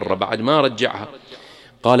آخر مرة، بعد ما رجعها.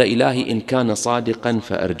 قال: إلهي إن كان صادقا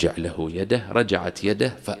فأرجع له يده. رجعت يده،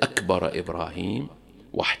 فأكبر إبراهيم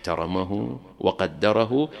واحترمه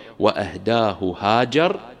وقدره وأهداه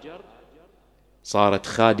هاجر، صارت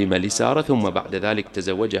خادمة لسارة، ثم بعد ذلك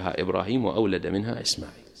تزوجها إبراهيم وأولد منها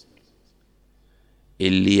إسماعيل.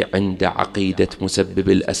 اللي عنده عقيدة مسبب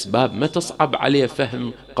الأسباب ما تصعب عليه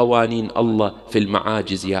فهم قوانين الله في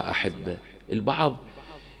المعاجز يا أحبة. البعض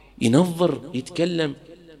ينظر يتكلم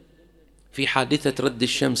في حادثة رد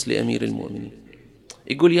الشمس لأمير المؤمنين،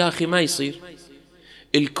 يقول: يا أخي ما يصير،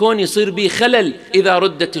 الكون يصير به خلل إذا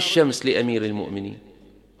ردت الشمس لأمير المؤمنين.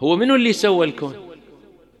 هو من اللي سوى الكون؟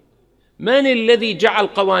 من الذي جعل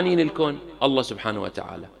قوانين الكون؟ الله سبحانه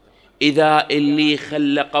وتعالى. إذا اللي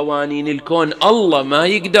خلى قوانين الكون الله، ما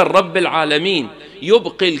يقدر رب العالمين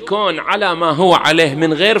يبقي الكون على ما هو عليه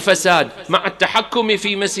من غير فساد مع التحكم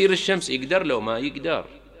في مسير الشمس؟ يقدر لو ما يقدر.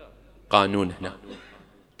 قانون هنا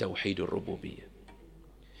توحيد الربوبية.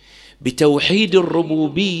 بتوحيد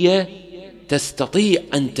الربوبية تستطيع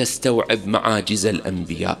أن تستوعب معاجز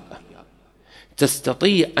الأنبياء،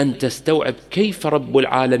 تستطيع أن تستوعب كيف رب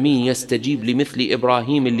العالمين يستجيب لمثل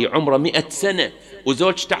إبراهيم اللي عمره 100 سنة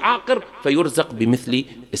وزوجته عاقر فيرزق بمثل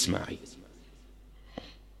إسماعيل.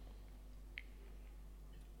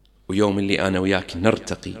 ويوم اللي أنا وياك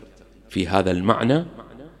نرتقي في هذا المعنى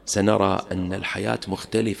سنرى أن الحياة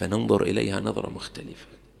مختلفة، ننظر إليها نظرة مختلفة.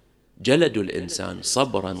 جلد الإنسان،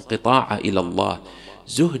 صبرا، انقطاع إلى الله،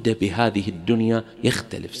 زهد بهذه الدنيا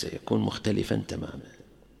يختلف، سيكون مختلفا تماما.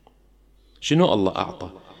 شنو الله أعطى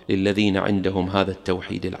للذين عندهم هذا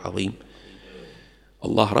التوحيد العظيم؟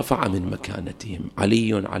 الله رفع من مكانتهم.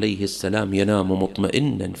 علي عليه السلام ينام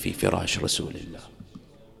مطمئنا في فراش رسول الله،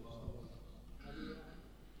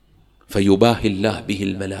 فيباهي الله به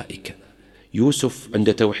الملائكة. يوسف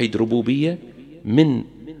عند توحيد ربوبية، من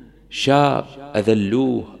شاب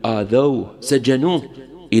أذلوه آذوه سجنوه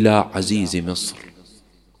إلى عزيز مصر،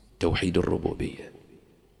 توحيد الربوبية.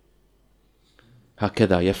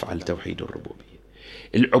 هكذا يفعل توحيد الربوبية.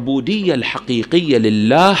 العبودية الحقيقية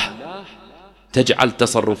لله تجعل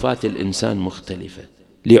تصرفات الإنسان مختلفة.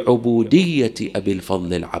 لعبودية أبي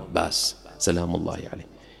الفضل العباس سلام الله عليه،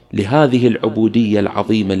 لهذه العبودية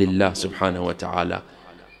العظيمة لله سبحانه وتعالى،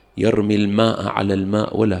 يرمي الماء على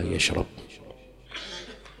الماء ولا يشرب،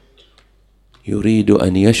 يريد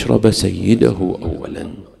أن يشرب سيده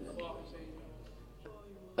أولا.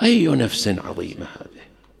 أي نفس عظيمة هذه،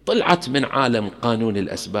 طلعت من عالم قانون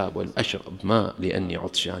الأسباب والأشرب ماء لأني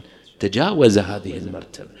عطشان، تجاوز هذه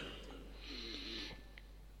المرتبة.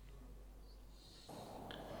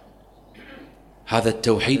 هذا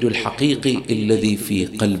التوحيد الحقيقي الذي في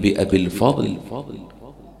قلب أبي الفضل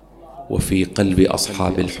وفي قلب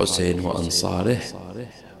أصحاب الحسين وأنصاره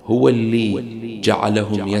هو اللي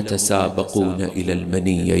جعلهم يتسابقون إلى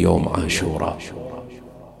المنية يوم عاشوراء.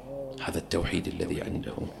 هذا التوحيد الذي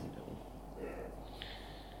عندهم.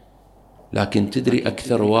 لكن تدري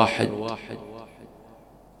أكثر واحد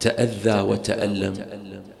تأذى وتألم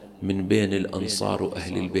من بين الأنصار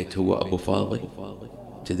وأهل البيت هو أبو فاضل.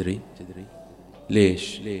 تدري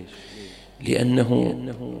ليش؟ لأنه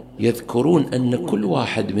يذكرون أن كل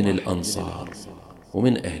واحد من الأنصار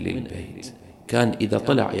ومن أهل البيت كان إذا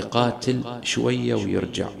طلع يقاتل شوية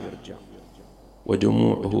ويرجع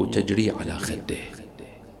ودموعه تجري على خده.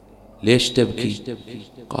 ليش تبكي؟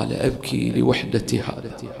 قال أبكي لوحدة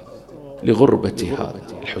هذا، لغربة هذا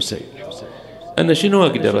الحسين. أنا شنو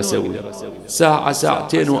أقدر أسوي؟ ساعة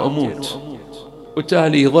ساعتين وأموت،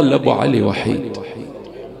 وتالي يظل أبو علي وحيد.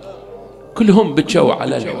 كلهم بكوا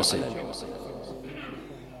على الحسين.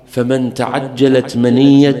 فمن تعجلت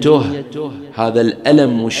منيته هذا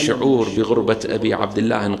الألم والشعور بغربة أبي عبد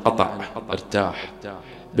الله انقطع، ارتاح.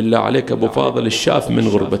 بالله عليك أبو فاضل الشاف من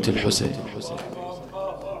غربة الحسين؟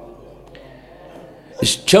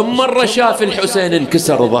 كم مرة شاف الحسين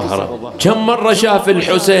انكسر ظهره؟ كم مرة شاف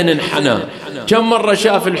الحسين انحنى؟ كم مرة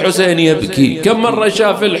شاف الحسين يبكي؟ كم مرة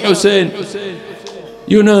شاف الحسين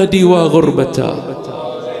ينادي وغربته؟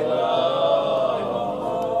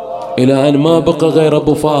 إلى أن ما بقى غير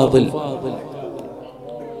أبو فاضل،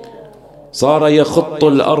 صار يخط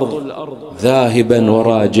الأرض ذاهبا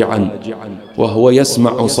وراجعا وهو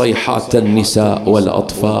يسمع صيحات النساء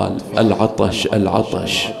والأطفال، العطش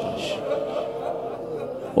العطش،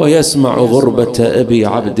 ويسمع غربة أبي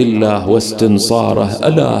عبد الله واستنصاره،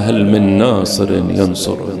 ألا هل من ناصر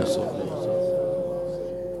ينصرنا.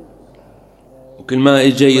 وكل ما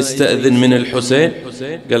إجا يستأذن من الحسين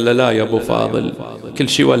قال له لا يا أبو فاضل، كل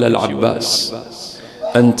شي ولا العباس،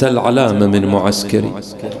 أنت العلامة من معسكري،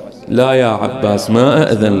 لا يا عباس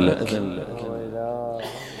ما أذن لك.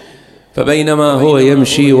 فبينما هو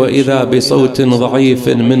يمشي وإذا بصوت ضعيف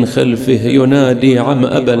من خلفه ينادي عم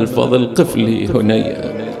أبا الفضل قف لي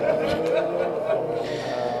هنيئا.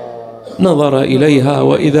 نظر إليها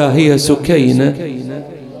وإذا هي سكينة،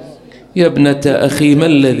 يا ابنة أخي ما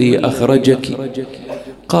الذي أخرجك؟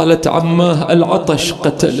 قالت عماه العطش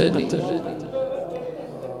قتلني.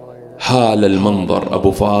 حال المنظر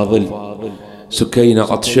أبو فاضل، سكينة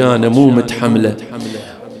عطشانة مو متحملة،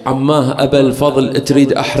 عماه أبا الفضل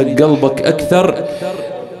تريد أحرق قلبك أكثر.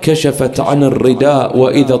 كشفت عن الرداء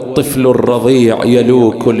وإذا الطفل الرضيع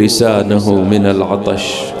يلوك لسانه من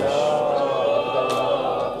العطش.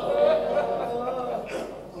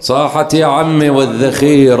 صاحت يا عمي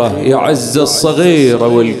والذخيرة يعز الصغيرة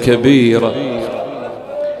والكبيرة،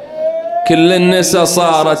 كل النساء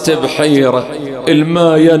صارت بحيرة،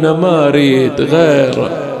 الماي أنا ما أريد غيره.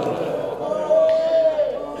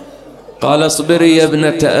 قال اصبري يا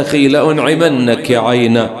ابنة أخي لأنعمنك يا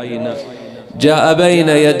عينا. جاء بين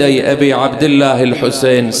يدي أبي عبد الله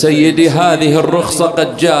الحسين: سيدي هذه الرخصة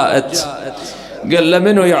قد جاءت. قال له: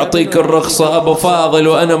 منو يعطيك الرخصة؟ أبو فاضل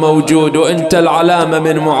وأنا موجود، وأنت العلامة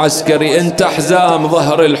من معسكري، أنت حزام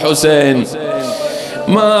ظهر الحسين،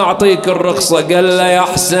 ما أعطيك الرخصة. قال له: يا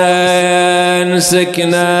حسين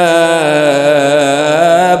سكنة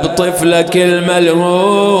بطفلك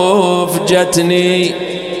الملهوف جتني،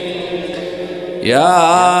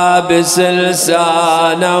 يا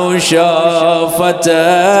بسلسانه وشوفته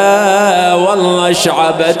والله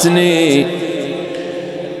شعبتني،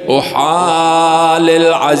 وحال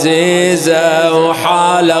العزيزة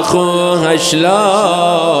وحال أخوها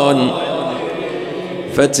شلون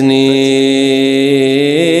فتني،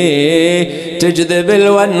 تجذب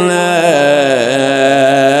الونة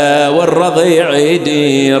والرضيع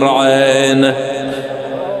يدير عينه.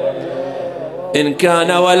 إن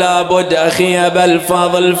كان ولا بد أخي أبا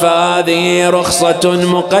الفضل فهذه رخصة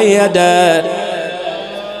مقيدة،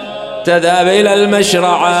 تذهب إلى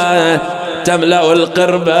المشرعة تملأ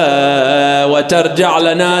القربة وترجع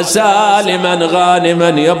لنا سالما غانما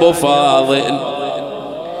يا أبو فاضل.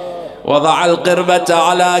 وضع القربة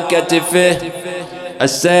على كتفه،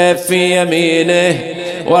 السيف في يمينه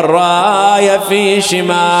والراية في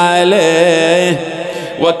شماله،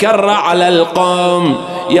 وكر على القوم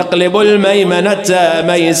يقلب الميمنة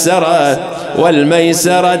ميسرة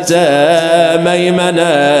والميسرة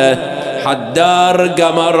ميمنة، حدار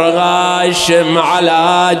قمر غاشم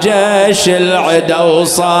على جيش العدا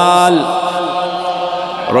وصال،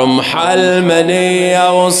 رمح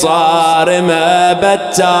المنية وصارمة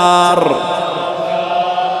بتار،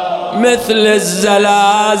 مثل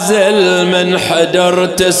الزلازل من حدر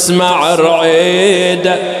تسمع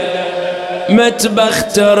رعيد،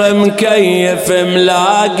 متبختر مكيف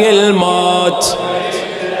ملاقي الموت،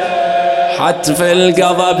 حتف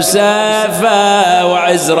القضب سيفه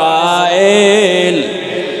وعزرائيل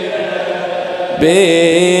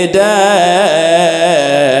بيده،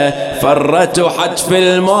 فرت وحتف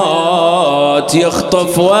الموت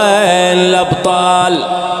يخطف وين الأبطال،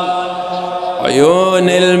 عيون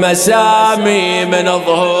المسامي من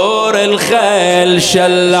ظهور الخيل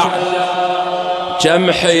شلع،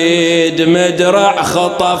 كم حيد مدرع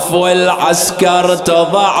خطف والعسكر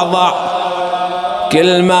تضعضع،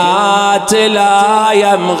 كل ما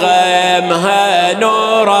تلايم غيمها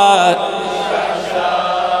نوره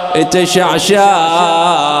تشعشع،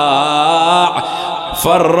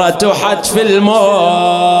 فرت وحتف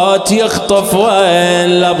الموت يخطف وين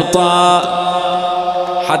الأبطال،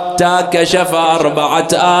 حتى كشف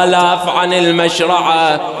 4000 عن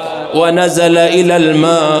المشرعة ونزل إلى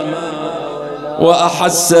الماء،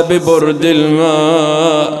 وأحس ببرد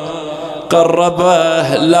الماء،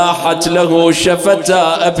 قربه لاحت له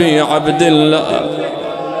شفتا أبي عبد الله.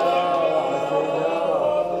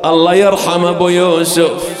 الله يرحم أبو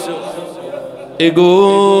يوسف يقول: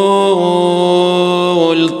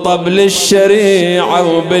 طبل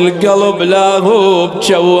الشريعة وبالقلب لا هو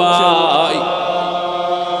بشواي،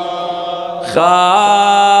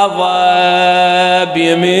 خاض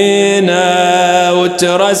بيمينه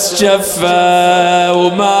وترس شفه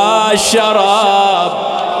وما شرب،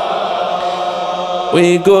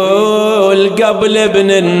 ويقول قبل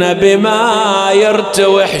ابن النبي ما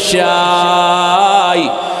يرتوح شاي،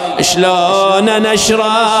 شلون انا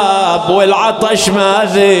اشرب والعطش ما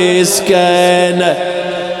ذي سكن.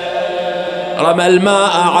 رمى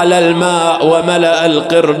الماء على الماء وملأ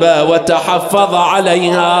القربة وتحفظ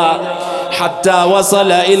عليها حتى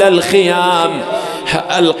وصل إلى الخيام،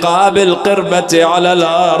 ألقى بالقربة على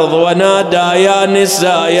الأرض ونادى: يا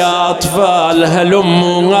نساء يا أطفال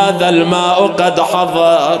هلموا هذا الماء قد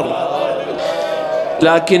حضر.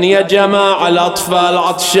 لكن يا جماعة الأطفال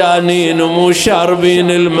عطشانين ومو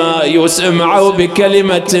شاربين الماء، وسمعوا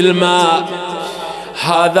بكلمة الماء،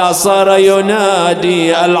 هذا صار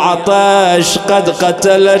ينادي: العطش قد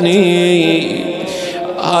قتلني،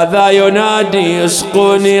 هذا ينادي: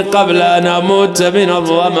 اسقوني قبل أن أموت من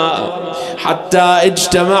الظمأ. حتى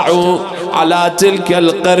اجتمعوا على تلك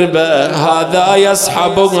القربة، هذا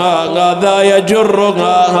يسحبها، هذا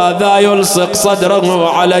يجرها، هذا يلصق صدره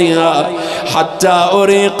عليها، حتى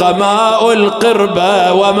أريق ماء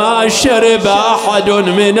القربة وما شرب أحد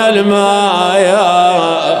من الماء.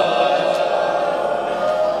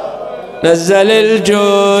 نزل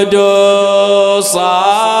الجود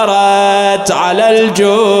صارت على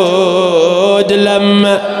الجود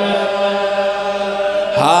لما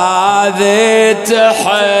هذه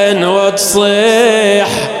تحن وتصيح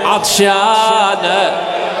عطشانة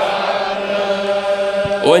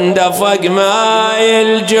واندفق ماي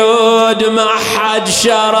الجود ما حد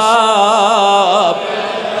شراب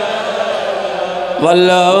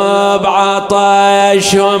ظلوا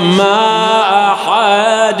بعطشهم ما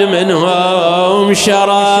أحد منهم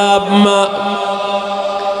شراب ماء.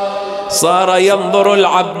 صار ينظر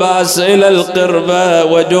العباس إلى القربة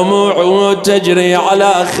ودموعه تجري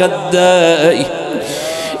على خديه.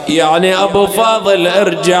 يعني أبو فاضل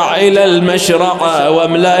ارجع إلى المشرعة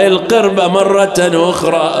واملأ القربة مرة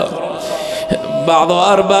أخرى. بعض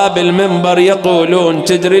أرباب المنبر يقولون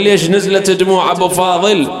تدري ليش نزلت دموع أبو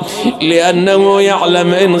فاضل؟ لأنه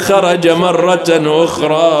يعلم إن خرج مرة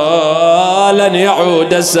أخرى لن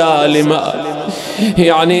يعود سالما.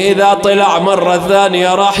 يعني إذا طلع مرة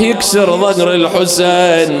ثانية راح يكسر ظهر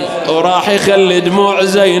الحسين وراح يخلي دموع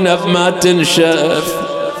زينب ما تنشف.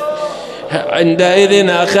 عندئذ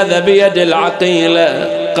أخذ بيد العقيلة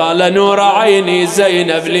قال نور عيني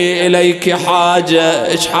زينب لي إليك حاجة.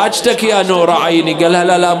 إيش حاجتك يا نور عيني؟ قال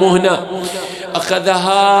لا لا مو هنا.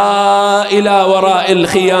 أخذها إلى وراء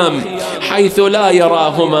الخيام حيث لا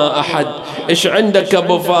يراهما أحد. إيش عندك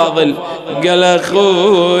أبو فاضل؟ قال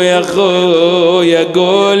أخويا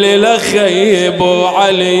قول لأخي أبو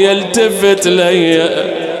علي يلتفت لي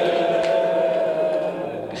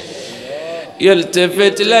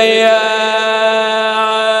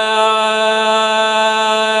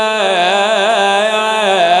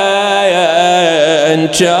إن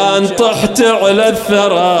كان طحت على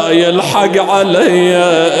الثرى يلحق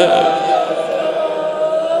علي.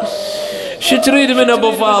 شو تريد من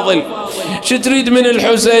أبو فاضل؟ شو تريد من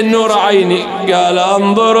الحسين نور عيني؟ قال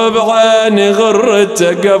انظر بعيني غرته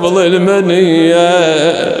قبل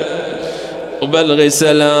المنية وبلغي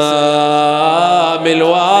سلام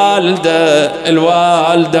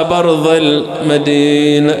الوالدة برض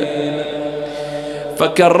المدينة.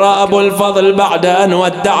 فكر أبو الفضل بعد أن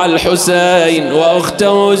ودع الحسين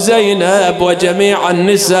وأخته زينب وجميع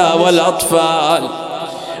النساء والأطفال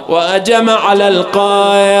وأجمع على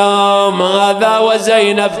القيام هذا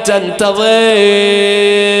وزينب تنتظر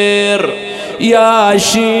يا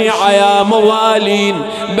شيعة يا موالين.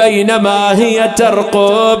 بينما هي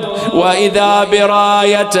ترقب وإذا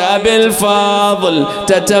براية أبي الفضل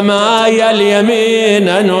تتمايل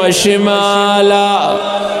يمينا وشمالا.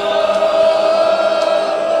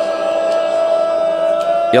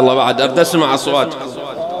 يلا بعد أريد أسمع أصوات.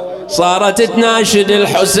 صارت تناشد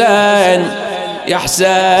الحسين يا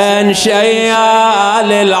حسين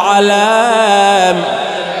شيال العلم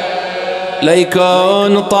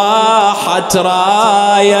ليكون طاحت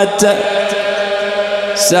راية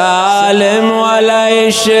سالم ولا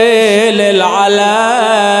يشيل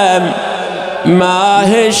العلم ما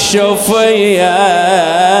هي الشفية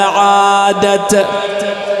عادته.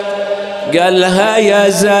 قالها يا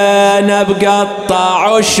زينب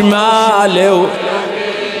قطعوا شمالي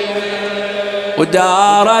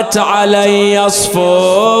ودارت علي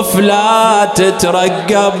صفوف لا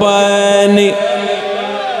تترقبني.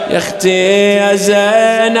 يا اختي يا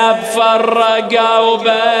زينب فرقوا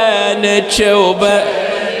بينك وبين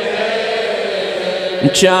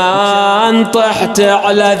كان طحت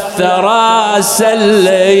على الثراس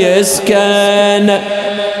اللي يسكن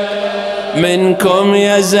منكم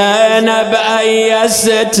يا زينب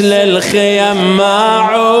أيست للخيم ما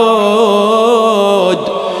عود.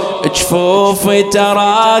 جفوفي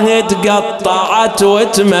تراه تقطعت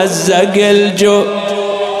وتمزق الجو.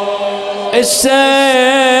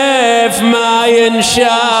 السيف ما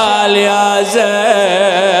ينشال يا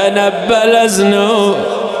زينب بلا زنو.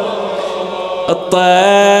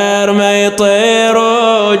 الطير ما يطير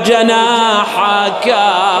جناحك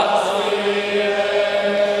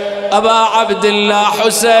أبا عبد الله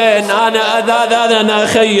حسين. أنا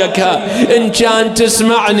أخيك إن كان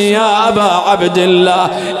تسمعني يا أبا عبد الله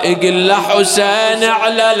يقول له حسين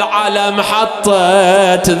على العلم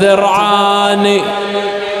حطت ذرعاني.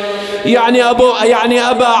 يعني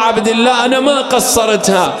أبا عبد الله أنا ما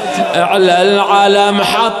قصرتها. على العلم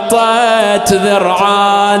حطت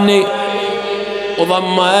ذرعاني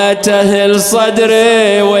وضميته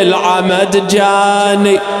لصدري والعمد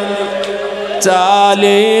جاني.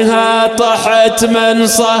 تاليها طحت من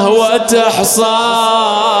صهوة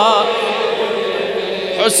حصان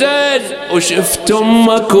حسين وشفت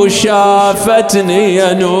أمك وشافتني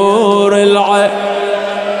يا نور العين.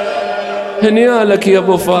 هنيالك يا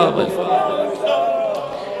أبو فاضل.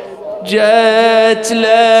 جت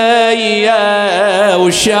لي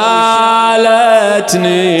وشالتني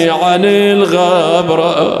عن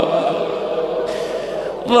الغبرة،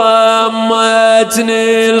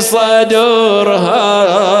 ضمتني لصدرها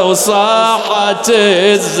وصاحت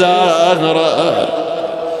الزهرة،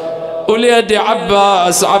 وليدي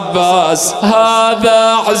عباس عباس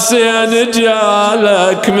هذا حسين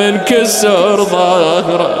جالك من كسر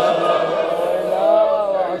ظهره،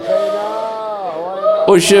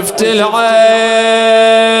 وشفت العين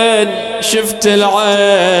شفت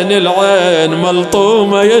العين العين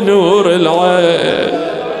ملطومة يا نور العين.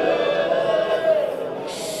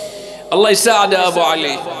 الله يساعده أبو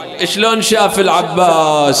علي، شلون شاف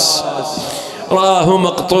العباس؟ راه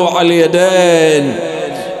مقطوع اليدين،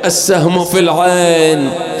 السهم في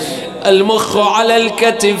العين، المخ على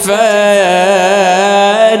الكتفين،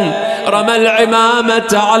 رمى العمامة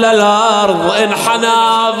على الأرض، انحنى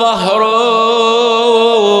ظهره،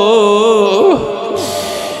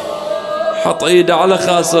 حط ايده على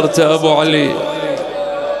خاصرته. أبو علي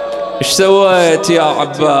ايش سويت يا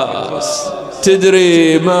عباس؟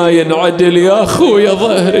 تدري ما ينعدل يا أخويا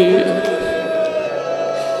ظهري.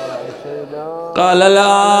 قال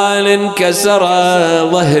الآن انكسر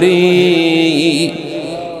ظهري،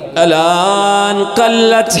 الآن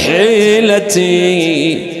قلت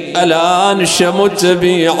حيلتي، الآن شمت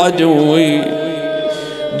بي عدوي.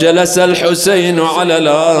 جلس الحسين على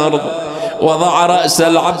الأرض، وضع رأس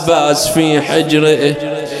العباس في حجره،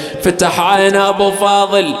 فتح عين أبو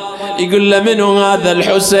فاضل يقول له منو هذا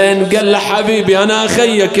الحسين؟ قال له حبيبي أنا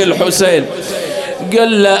أخيك الحسين.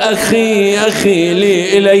 قال له أخي أخي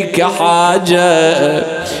لي إليك حاجة.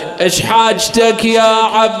 إيش حاجتك يا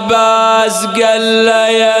عباس؟ قال له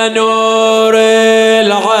يا نور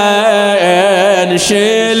العين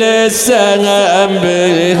شيل السهم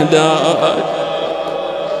بهداك،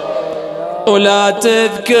 ولا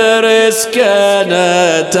تذكر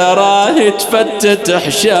سكنة تراه تفتت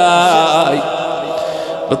حشاي،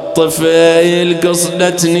 الطفيل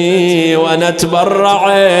قصدتني وانا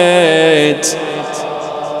تبرعت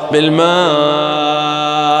بالماي،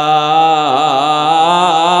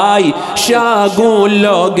 شاقول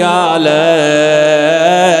لو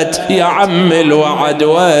قالت يا عم الوعد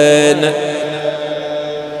وين؟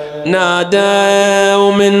 نادى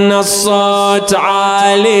ومن الصوت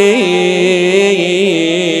عالي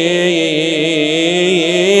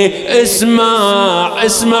اسمع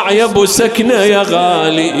اسمع يا ابو سكنة يا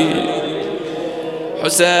غالي،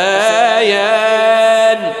 حسين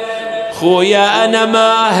خويا انا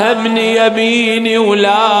ما همني يميني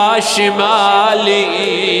ولا شمالي،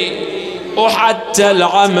 وحتى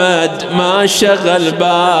العمد ما شغل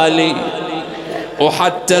بالي،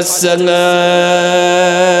 وحتى السلام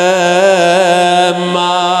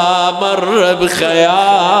ما مر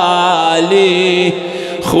بخيالي،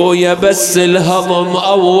 خويا بس الهضم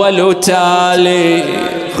أول وتالي،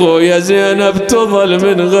 خويا زينب تظل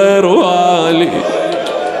من غير والي.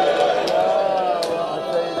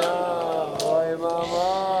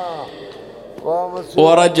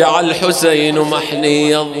 ورجع الحسين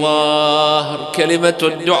محني الظهر. كلمة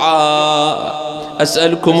الدعاء،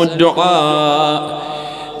 أسألكم الدعاء.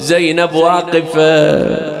 زينب واقفة،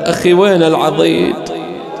 أخي وين العضيد؟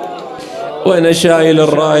 وين شايل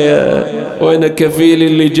الراية؟ وين كفيلي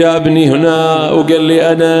اللي جابني هنا وقال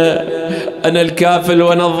لي أنا الكافل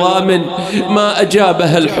وأنا الضامن؟ ما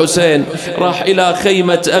أجابها الحسين، راح إلى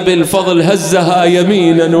خيمة أبي الفضل، هزها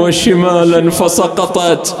يمينا وشمالا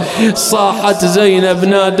فسقطت. صاحت زينب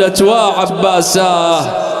نادت وعباساه،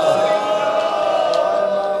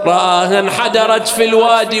 رآها انحدرت في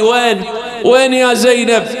الوادي. وين يا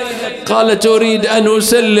زينب؟ قالت أريد أن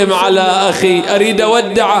أسلم على أخي، أريد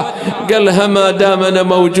أودعه. قالها ما دام أنا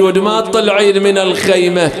موجود ما تطلعين من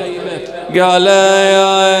الخيمة. قال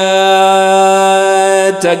يا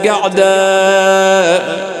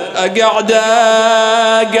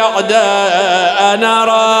قعدة أنا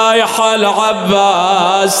رايح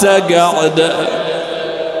العباس قعدة،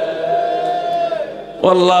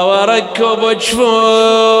 والله واركب جفوف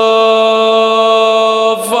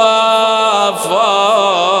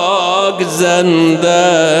فوق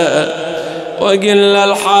زنده، وقل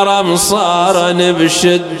الحرم صار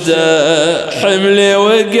بشده، حملي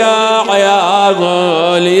وقع يا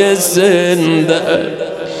غول يسنده.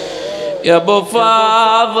 يا ابو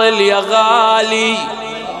فاضل يا غالي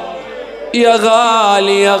يا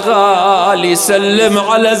غالي يا غالي، سلم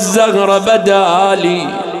على الزهرة بدالي،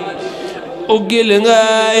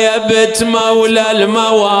 وقلنا يا بت مولى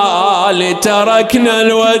الموالي تركنا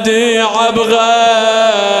الوديع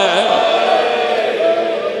بغير.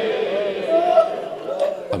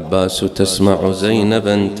 عباس تسمع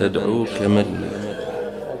زينبا تدعوك من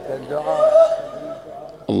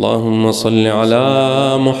اللهم صل على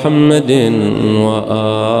محمد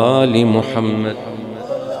وآل محمد.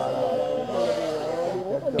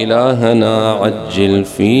 إلهنا عجل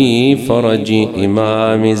في فرج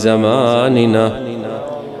إمام زماننا،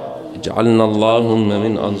 اجعلنا اللهم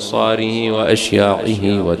من أنصاره وأشياعه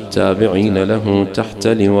والتابعين له تحت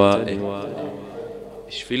لوائه.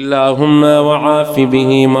 اشف اللهم وعاف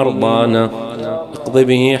به مرضانا، اقض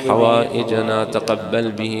به حوائجنا،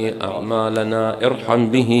 تقبل به أعمالنا، ارحم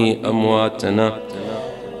به أمواتنا.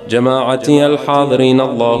 جماعتي الحاضرين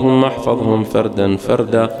اللهم احفظهم فردا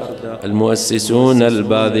فردا، المؤسسون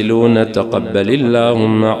الباذلون تقبل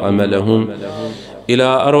اللهم عملهم. إلى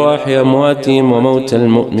أرواح أمواتهم وموت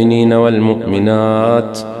المؤمنين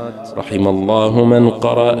والمؤمنات، رحم الله من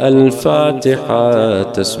قرأ الفاتحة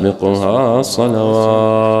تسبقها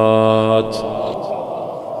صلوات.